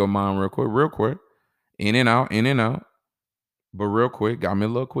to go pick up mine real quick. In and out, in and out. But real quick, got me a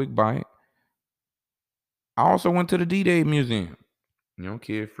little quick bite. I also went to the D-Day Museum.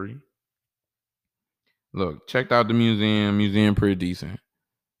 Kid free. Look, checked out the museum. Museum pretty decent.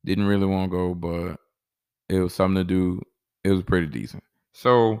 Didn't really want to go, but it was something to do. It was pretty decent.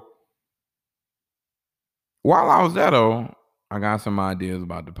 So while I was there though, I got some ideas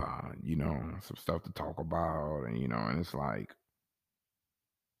about the pod, some stuff to talk about, and it's like,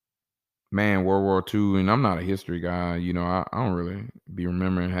 man, World War II, and I'm not a history guy, I don't really be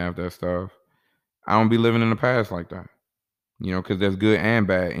remembering half that stuff. I don't be living in the past like that, because there's good and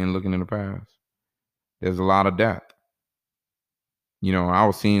bad in looking in the past. There's a lot of death. I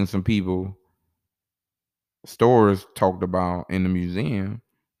was seeing some people, stores talked about in the museum,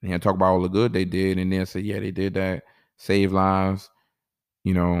 and talk about all the good they did, and then say, yeah, they did that, save lives,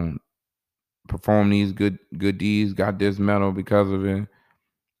 perform these good deeds, got this medal because of it.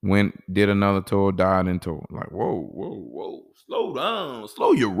 Did another tour, died in tour. Like, whoa, slow down,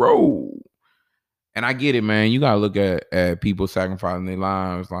 slow your roll. And I get it, man. You gotta look at people sacrificing their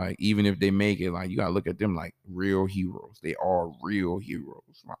lives. Like, even if they make it, like, you gotta look at them like real heroes. They are real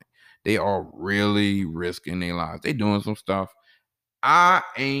heroes. Like, they are really risking their lives. They doing some stuff I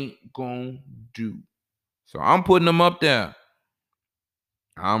ain't gonna do. So I'm putting them up there.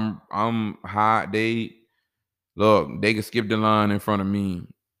 I'm high. They can skip the line in front of me,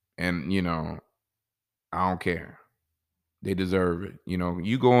 and I don't care. They deserve it.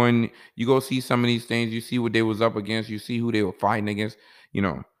 You go see some of these things, you see what they was up against, you see who they were fighting against,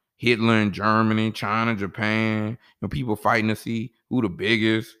 Hitler in Germany, China, Japan, people fighting to see who the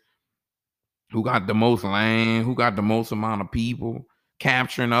biggest, who got the most land, who got the most amount of people,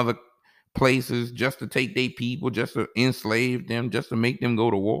 capturing other places just to take their people, just to enslave them, just to make them go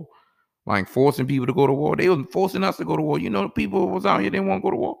to war. Like forcing people to go to war. They was forcing us to go to war. People was out here, they want to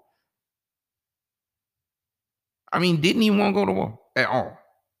go to war. I mean, didn't even want to go to war at all.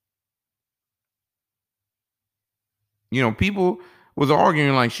 People was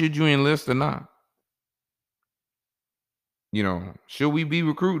arguing like, should you enlist or not? Should we be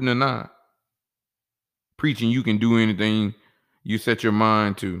recruiting or not? Preaching you can do anything you set your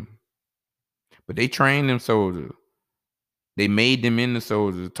mind to. But they trained them soldiers. They made them into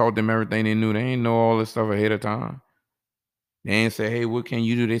soldiers, taught them everything they knew. They ain't know all this stuff ahead of time. They ain't say, hey, what can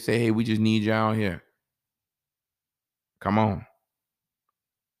you do? They say, hey, we just need you out here. Come on.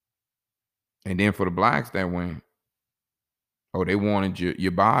 And then for the blacks that went, they wanted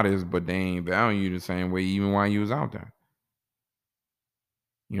your bodies, but they ain't value you the same way even while you was out there.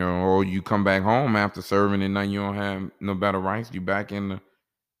 Or you come back home after serving and now you don't have no better rights. You back in the.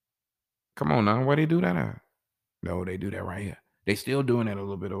 Come on now, where they do that at? No, they do that right here. They still doing that a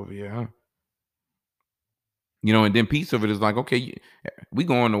little bit over here, huh? And then piece of it is like, okay, we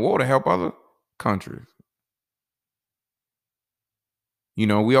going to war to help other countries.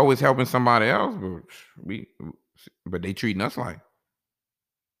 We always helping somebody else, but they treating us like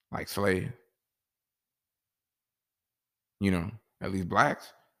slaves. At least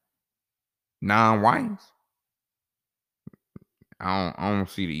blacks, non-whites. I don't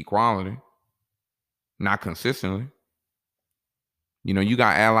see the equality. Not consistently. You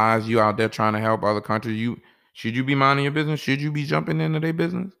got allies, you out there trying to help other countries. Should you be minding your business? Should you be jumping into their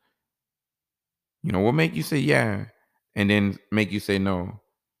business? What make you say yeah and then make you say no?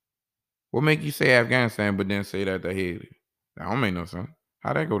 What make you say Afghanistan but then say that they hate it? That don't make no sense.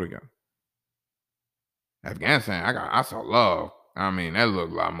 How'd that go together? Afghanistan, I saw love. I mean, that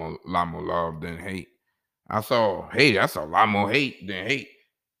looked lot more love than hate. I saw hate. I saw a lot more hate than hate.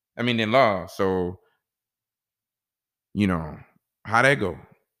 I mean, than love. So you know how that go?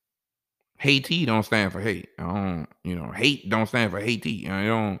 Haiti don't stand for hate. I don't. Hate don't stand for Haiti. They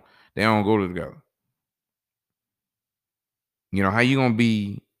don't. They don't go together. How you gonna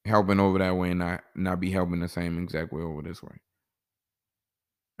be helping over that way and not be helping the same exact way over this way?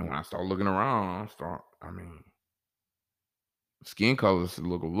 And when I start looking around, I mean, skin colors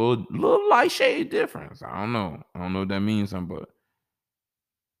look a little light shade difference. I don't know. I don't know if that means something, but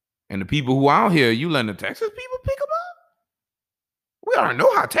and the people who out here, you letting the Texas people pick them up? We already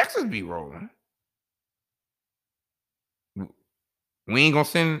know how Texas be rolling. We ain't gonna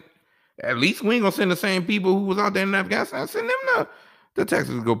send. At least we ain't gonna send the same people who was out there in Afghanistan. Send them to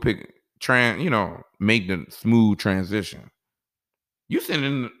Texas to go make the smooth transition. You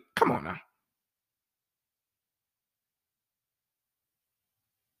sending? Come on now.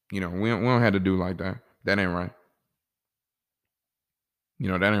 We don't have to do like that. That ain't right.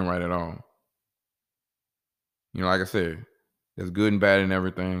 That ain't right at all. Like I said, there's good and bad in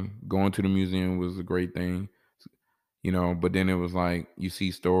everything. Going to the museum was a great thing. But then it was like you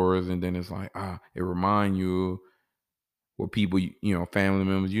see stores and then it's like, it remind you what people, family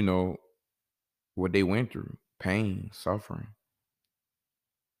members, what they went through, pain, suffering.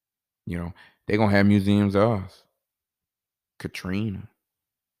 They're gonna have museums of us. Katrina.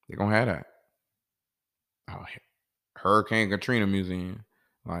 They're gonna have that. Oh, Hurricane Katrina Museum.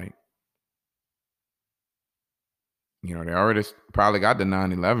 Like, they already probably got the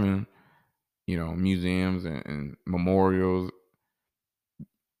 9/11, museums and memorials.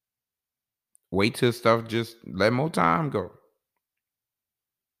 Wait till stuff, just let more time go.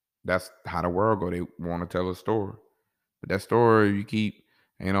 That's how the world go. They want to tell a story. But that story you keep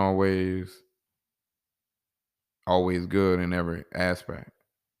ain't always good in every aspect.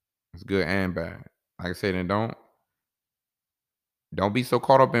 It's good and bad. Like I said, and don't be so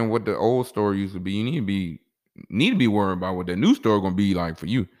caught up in what the old story used to be. You need to be worried about what the new story gonna be like for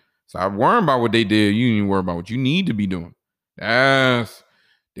you. Stop worrying about what they did. You need to worry about what you need to be doing.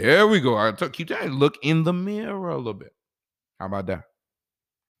 There we go. Keep that. Look in the mirror a little bit. How about that?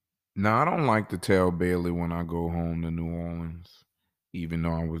 No, I don't like to tell Bailey when I go home to New Orleans, even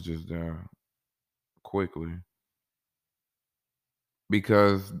though I was just there quickly,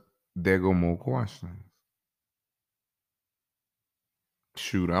 because there go more questions.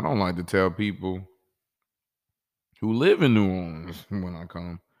 Shoot, I don't like to tell people who live in New Orleans when I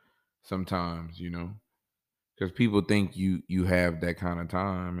come. Sometimes, because people think you have that kind of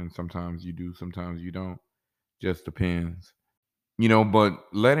time, and sometimes you do, sometimes you don't. Just depends, But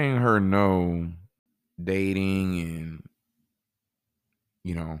letting her know, dating,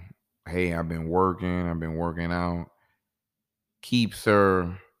 and hey, I've been working out, keeps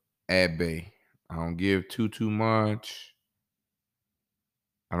her at bay. I don't give too much.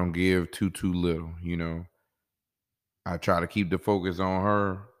 I don't give too little. I try to keep the focus on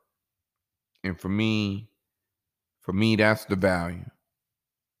her, and for me, that's the value.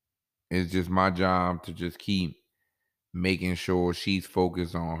 It's just my job to just keep making sure she's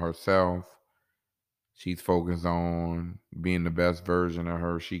focused on herself. She's focused on being the best version of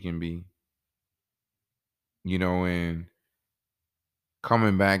her she can be. And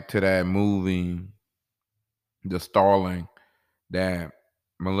coming back to that movie, The Starling, that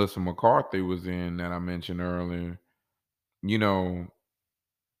Melissa McCarthy was in that I mentioned earlier, you know,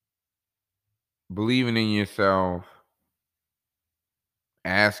 believing in yourself,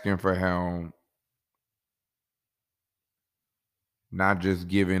 asking for help, not just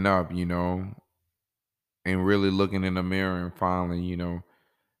giving up, and really looking in the mirror and finally,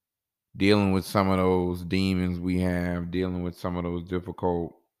 dealing with some of those demons we have, dealing with some of those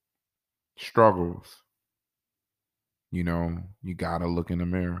difficult struggles. You gotta look in the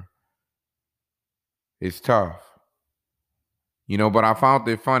mirror. It's tough. But I found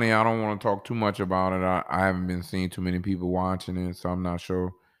it funny. I don't want to talk too much about it. I haven't been seeing too many people watching it, so I'm not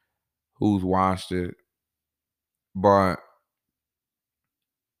sure who's watched it. But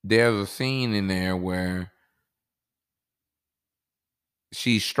there's a scene in there where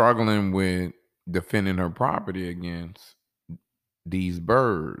she's struggling with defending her property against these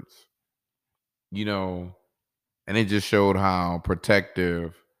birds, and it just showed how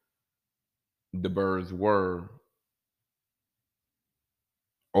protective the birds were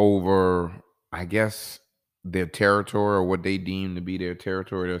over, I guess, their territory or what they deemed to be their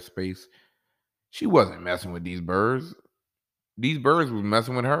territory, their space. She wasn't messing with these birds. These birds was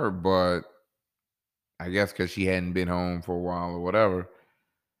messing with her, but I guess because she hadn't been home for a while or whatever,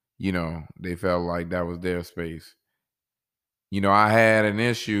 they felt like that was their space. I had an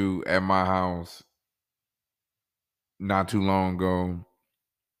issue at my house not too long ago.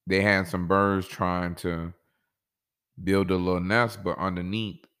 They had some birds trying to build a little nest, but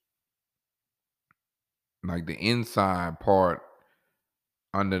underneath, like the inside part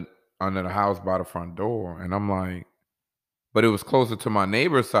under under the house by the front door. And I'm like, but it was closer to my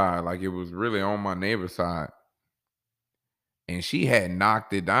neighbor's side, like it was really on my neighbor's side. And she had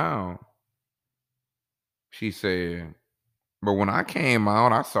knocked it down. She said, but when I came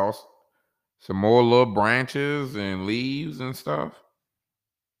out, I saw some more little branches and leaves and stuff.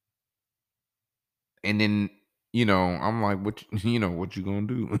 And then, I'm like, what what you gonna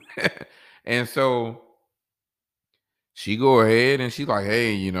do? And so she go ahead and she like,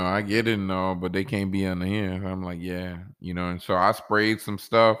 hey, I get it and all, but they can't be under here. And I'm like, yeah, and so I sprayed some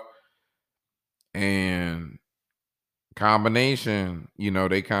stuff and combination,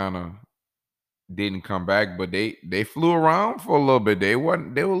 they kind of didn't come back, but they flew around for a little bit. They were a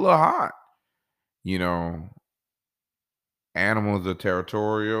little hot. You know, Animals are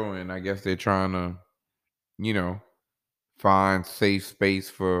territorial and I guess they're trying to, you know, find safe space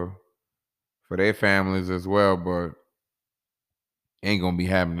for their families as well, but ain't gonna be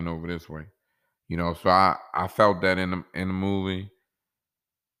happening over this way. So I felt that in the movie.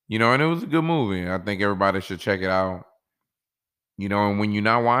 And it was a good movie. I think everybody should check it out. And when you're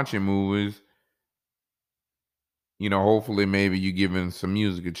not watching movies, hopefully maybe you giving some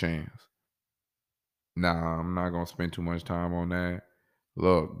music a chance. Nah, I'm not gonna spend too much time on that.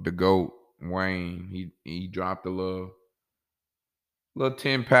 Look, the GOAT, Wayne, he dropped a little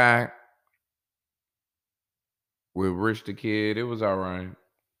 10 pack with Rich the Kid. It was all right.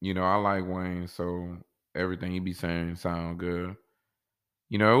 I like Wayne, so everything he be saying sound good.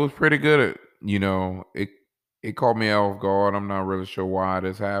 It was pretty good. It caught me off guard. I'm not really sure why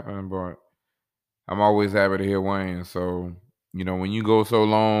this happened, but I'm always happy to hear Wayne. So, when you go so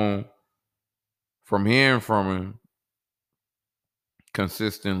long from hearing from him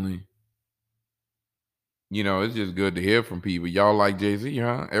consistently, it's just good to hear from people. Y'all like Jay-Z,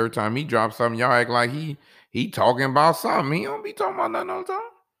 huh? Every time he drops something, y'all act like he talking about something. He don't be talking about nothing all the time.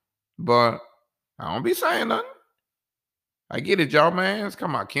 But I don't be saying nothing. I get it, y'all, man. It's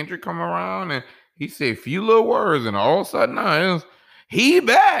come out. Kendrick come around and he said a few little words, and all of a sudden, he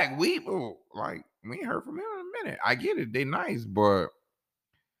back. We ain't heard from him in a minute. I get it, they nice, but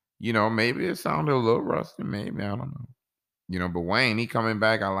maybe it sounded a little rusty. Maybe I don't know. But Wayne, he coming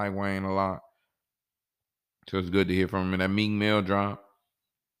back. I like Wayne a lot, so it's good to hear from him. And that Meek Mill drop,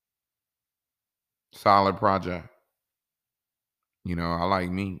 solid project. I like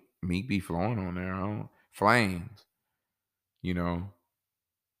Meek. Meek be flowing on there. Flames.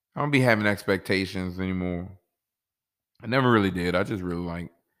 I don't be having expectations anymore. I never really did. I just really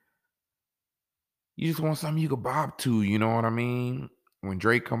like. You just want something you could bob to. You know what I mean? When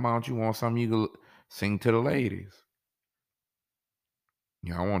Drake come out, you want something you could sing to the ladies.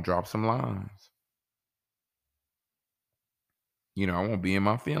 I want to drop some lines. I want to be in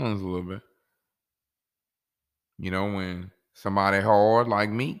my feelings a little bit. When somebody hard like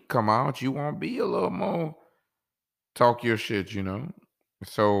me come out, you want to be a little more talk your shit.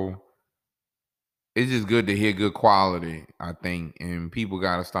 So it's just good to hear good quality, I think. And people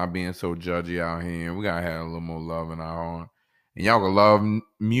gotta stop being so judgy out here. And we gotta have a little more love in our heart. And y'all can love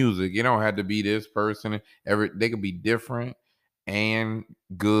music. You don't have to be this person. They could be different and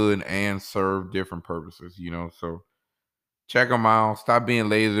good and serve different purposes. So check them out. Stop being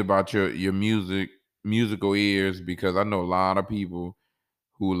lazy about your musical ears, because I know a lot of people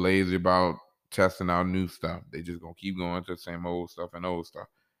who are lazy about testing out new stuff. They just gonna keep going to the same old stuff and old stuff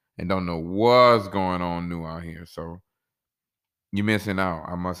and don't know what's going on new out here. So you're missing out,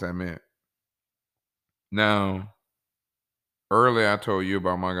 I must admit. Now, earlier I told you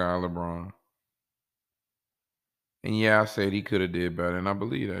about my guy LeBron. And yeah, I said he could have did better, and I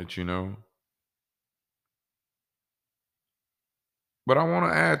believe that. But I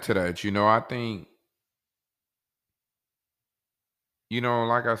want to add to that, I think,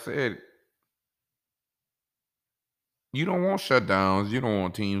 like I said, you don't want shutdowns. You don't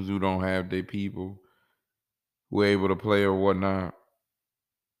want teams who don't have their people who are able to play or whatnot.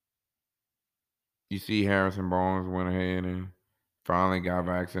 You see Harrison Barnes went ahead and finally got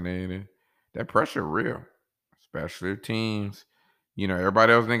vaccinated. That pressure real, especially if teams.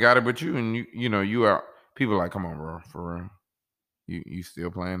 Everybody else ain't got it but you, and you are people like, come on, bro, for real. You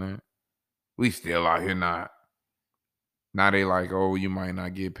still playing that? We still out here not. Now they like, oh, you might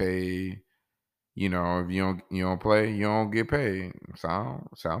not get paid. If you don't play, you don't get paid. Sound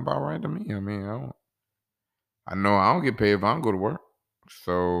about right to me. I mean, I know I don't get paid if I don't go to work.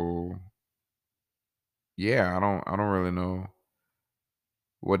 So yeah, I don't really know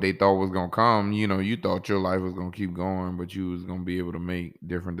what they thought was gonna come. You thought your life was gonna keep going, but you was gonna be able to make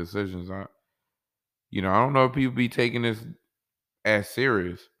different decisions. I don't know if people be taking this as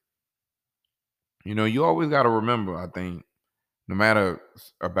serious. You always got to remember. I think no matter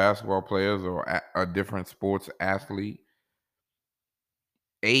a basketball players or a different sports athlete,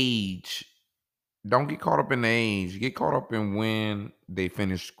 age. Don't get caught up in the age. Get caught up in when they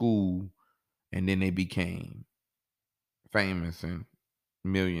finished school and then they became famous and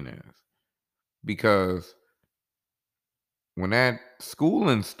millionaires. Because when that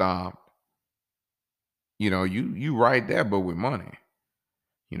schooling stopped, you right there, but with money.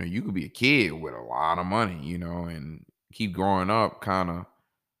 You could be a kid with a lot of money, and keep growing up kind of,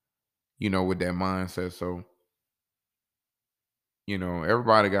 with that mindset. So,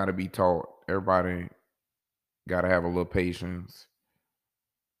 everybody got to be taught. Everybody got to have a little patience.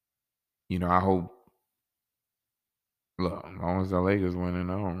 I hope, look, as long as the Lakers winning,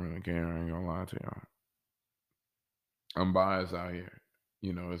 I don't really care. I ain't gonna lie to y'all. I'm biased out here.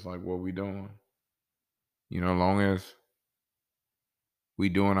 It's like what we doing. Long as we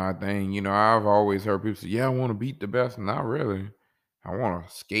doing our thing. I've always heard people say, "Yeah, I want to beat the best." Not really. I want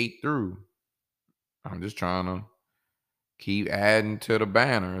to skate through. I'm just trying to keep adding to the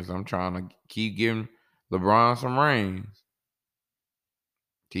banners. I'm trying to keep giving LeBron some rings.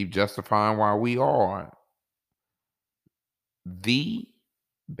 Keep justifying why we are the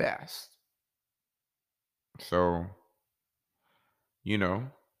best. So, you know,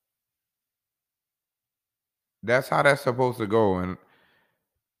 that's how that's supposed to go. And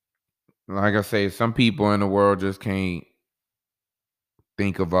like I say, some people in the world just can't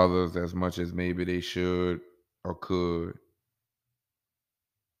think of others as much as maybe they should or could,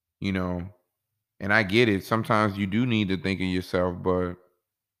 you know. And I get it. Sometimes you do need to think of yourself, but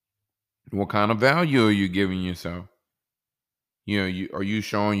what kind of value are you giving yourself? Are you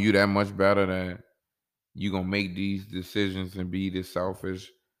showing you that much better that you gonna make these decisions and be this selfish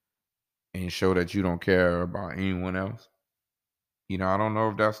and show that you don't care about anyone else? I don't know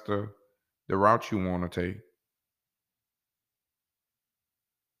if that's the route you want to take.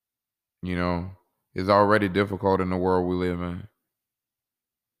 You know, it's already difficult in the world we live in.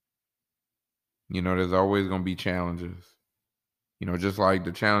 There's always gonna be challenges. Just like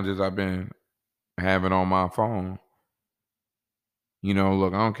the challenges I've been having on my phone.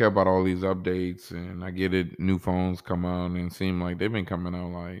 Look, I don't care about all these updates, and I get it. New phones come out, and it seem like they've been coming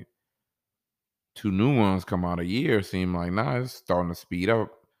out like two new ones come out a year. Seem like now it's starting to speed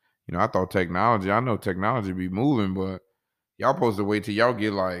up. I thought technology. I know technology be moving, but y'all supposed to wait till y'all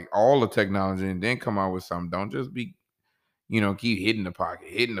get like all the technology and then come out with something. Don't just be, keep hitting the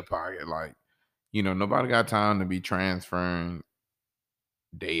pocket. Like, nobody got time to be transferring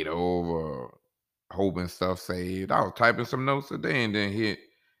data over, hoping stuff saved. I was typing some notes today and then hit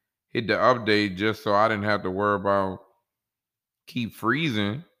the update just so I didn't have to worry about keep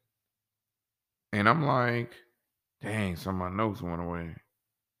freezing. And I'm like, dang, some of my notes went away.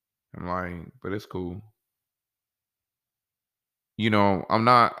 I'm like, but it's cool. I'm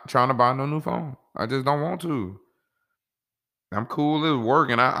not trying to buy no new phone. I just don't want to. I'm cool at work,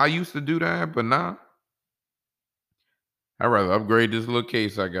 and I used to do that, but now I'd rather upgrade this little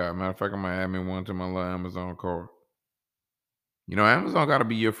case I got. Matter of fact, I'm gonna add me one to my little Amazon card. Amazon got to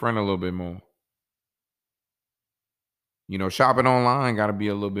be your friend a little bit more. Shopping online got to be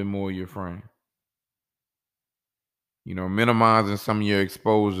a little bit more your friend. Minimizing some of your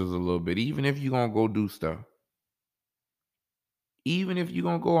exposures a little bit, even if you're gonna go do stuff. Even if you're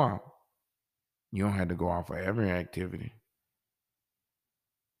gonna go out, you don't have to go out for every activity.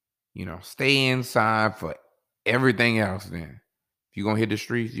 Stay inside for everything else then. If you're gonna hit the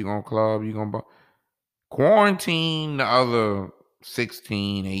streets, you're gonna club, you're gonna quarantine the other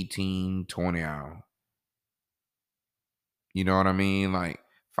 16, 18, 20 hours. You know what I mean? Like,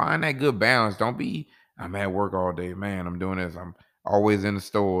 find that good balance. Don't be, I'm at work all day. Man, I'm doing this. I'm always in the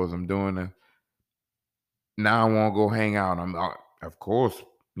stores. I'm doing the, now I want to go hang out. Of course,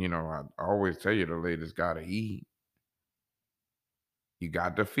 I always tell you the ladies got to eat. You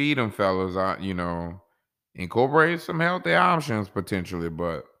got to feed them fellas. Incorporate some healthy options potentially,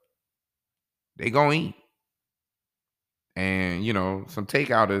 but they gonna eat. And some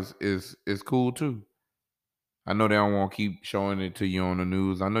takeout is cool too. I know they don't want to keep showing it to you on the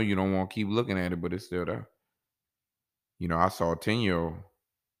news. I know you don't want to keep looking at it, but it's still there. I saw a 10-year-old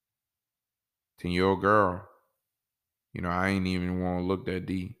girl. I ain't even want to look that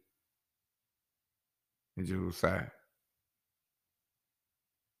deep. It just was sad.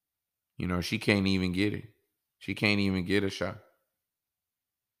 She can't even get it. She can't even get a shot.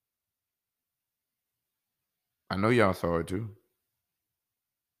 I know y'all saw it too.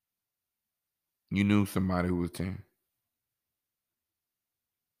 You knew somebody who was 10.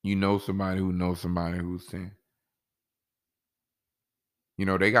 You know somebody who knows somebody who's 10.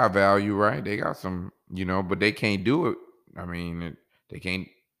 They got value, right? They got some, but they can't do it. I mean, they can't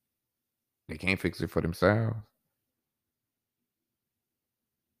fix it for themselves.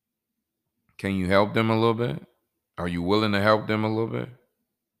 Can you help them a little bit? Are you willing to help them a little bit?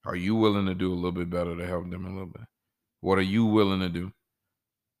 Are you willing to do a little bit better to help them a little bit? What are you willing to do?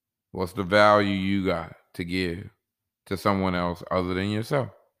 What's the value you got to give to someone else other than yourself?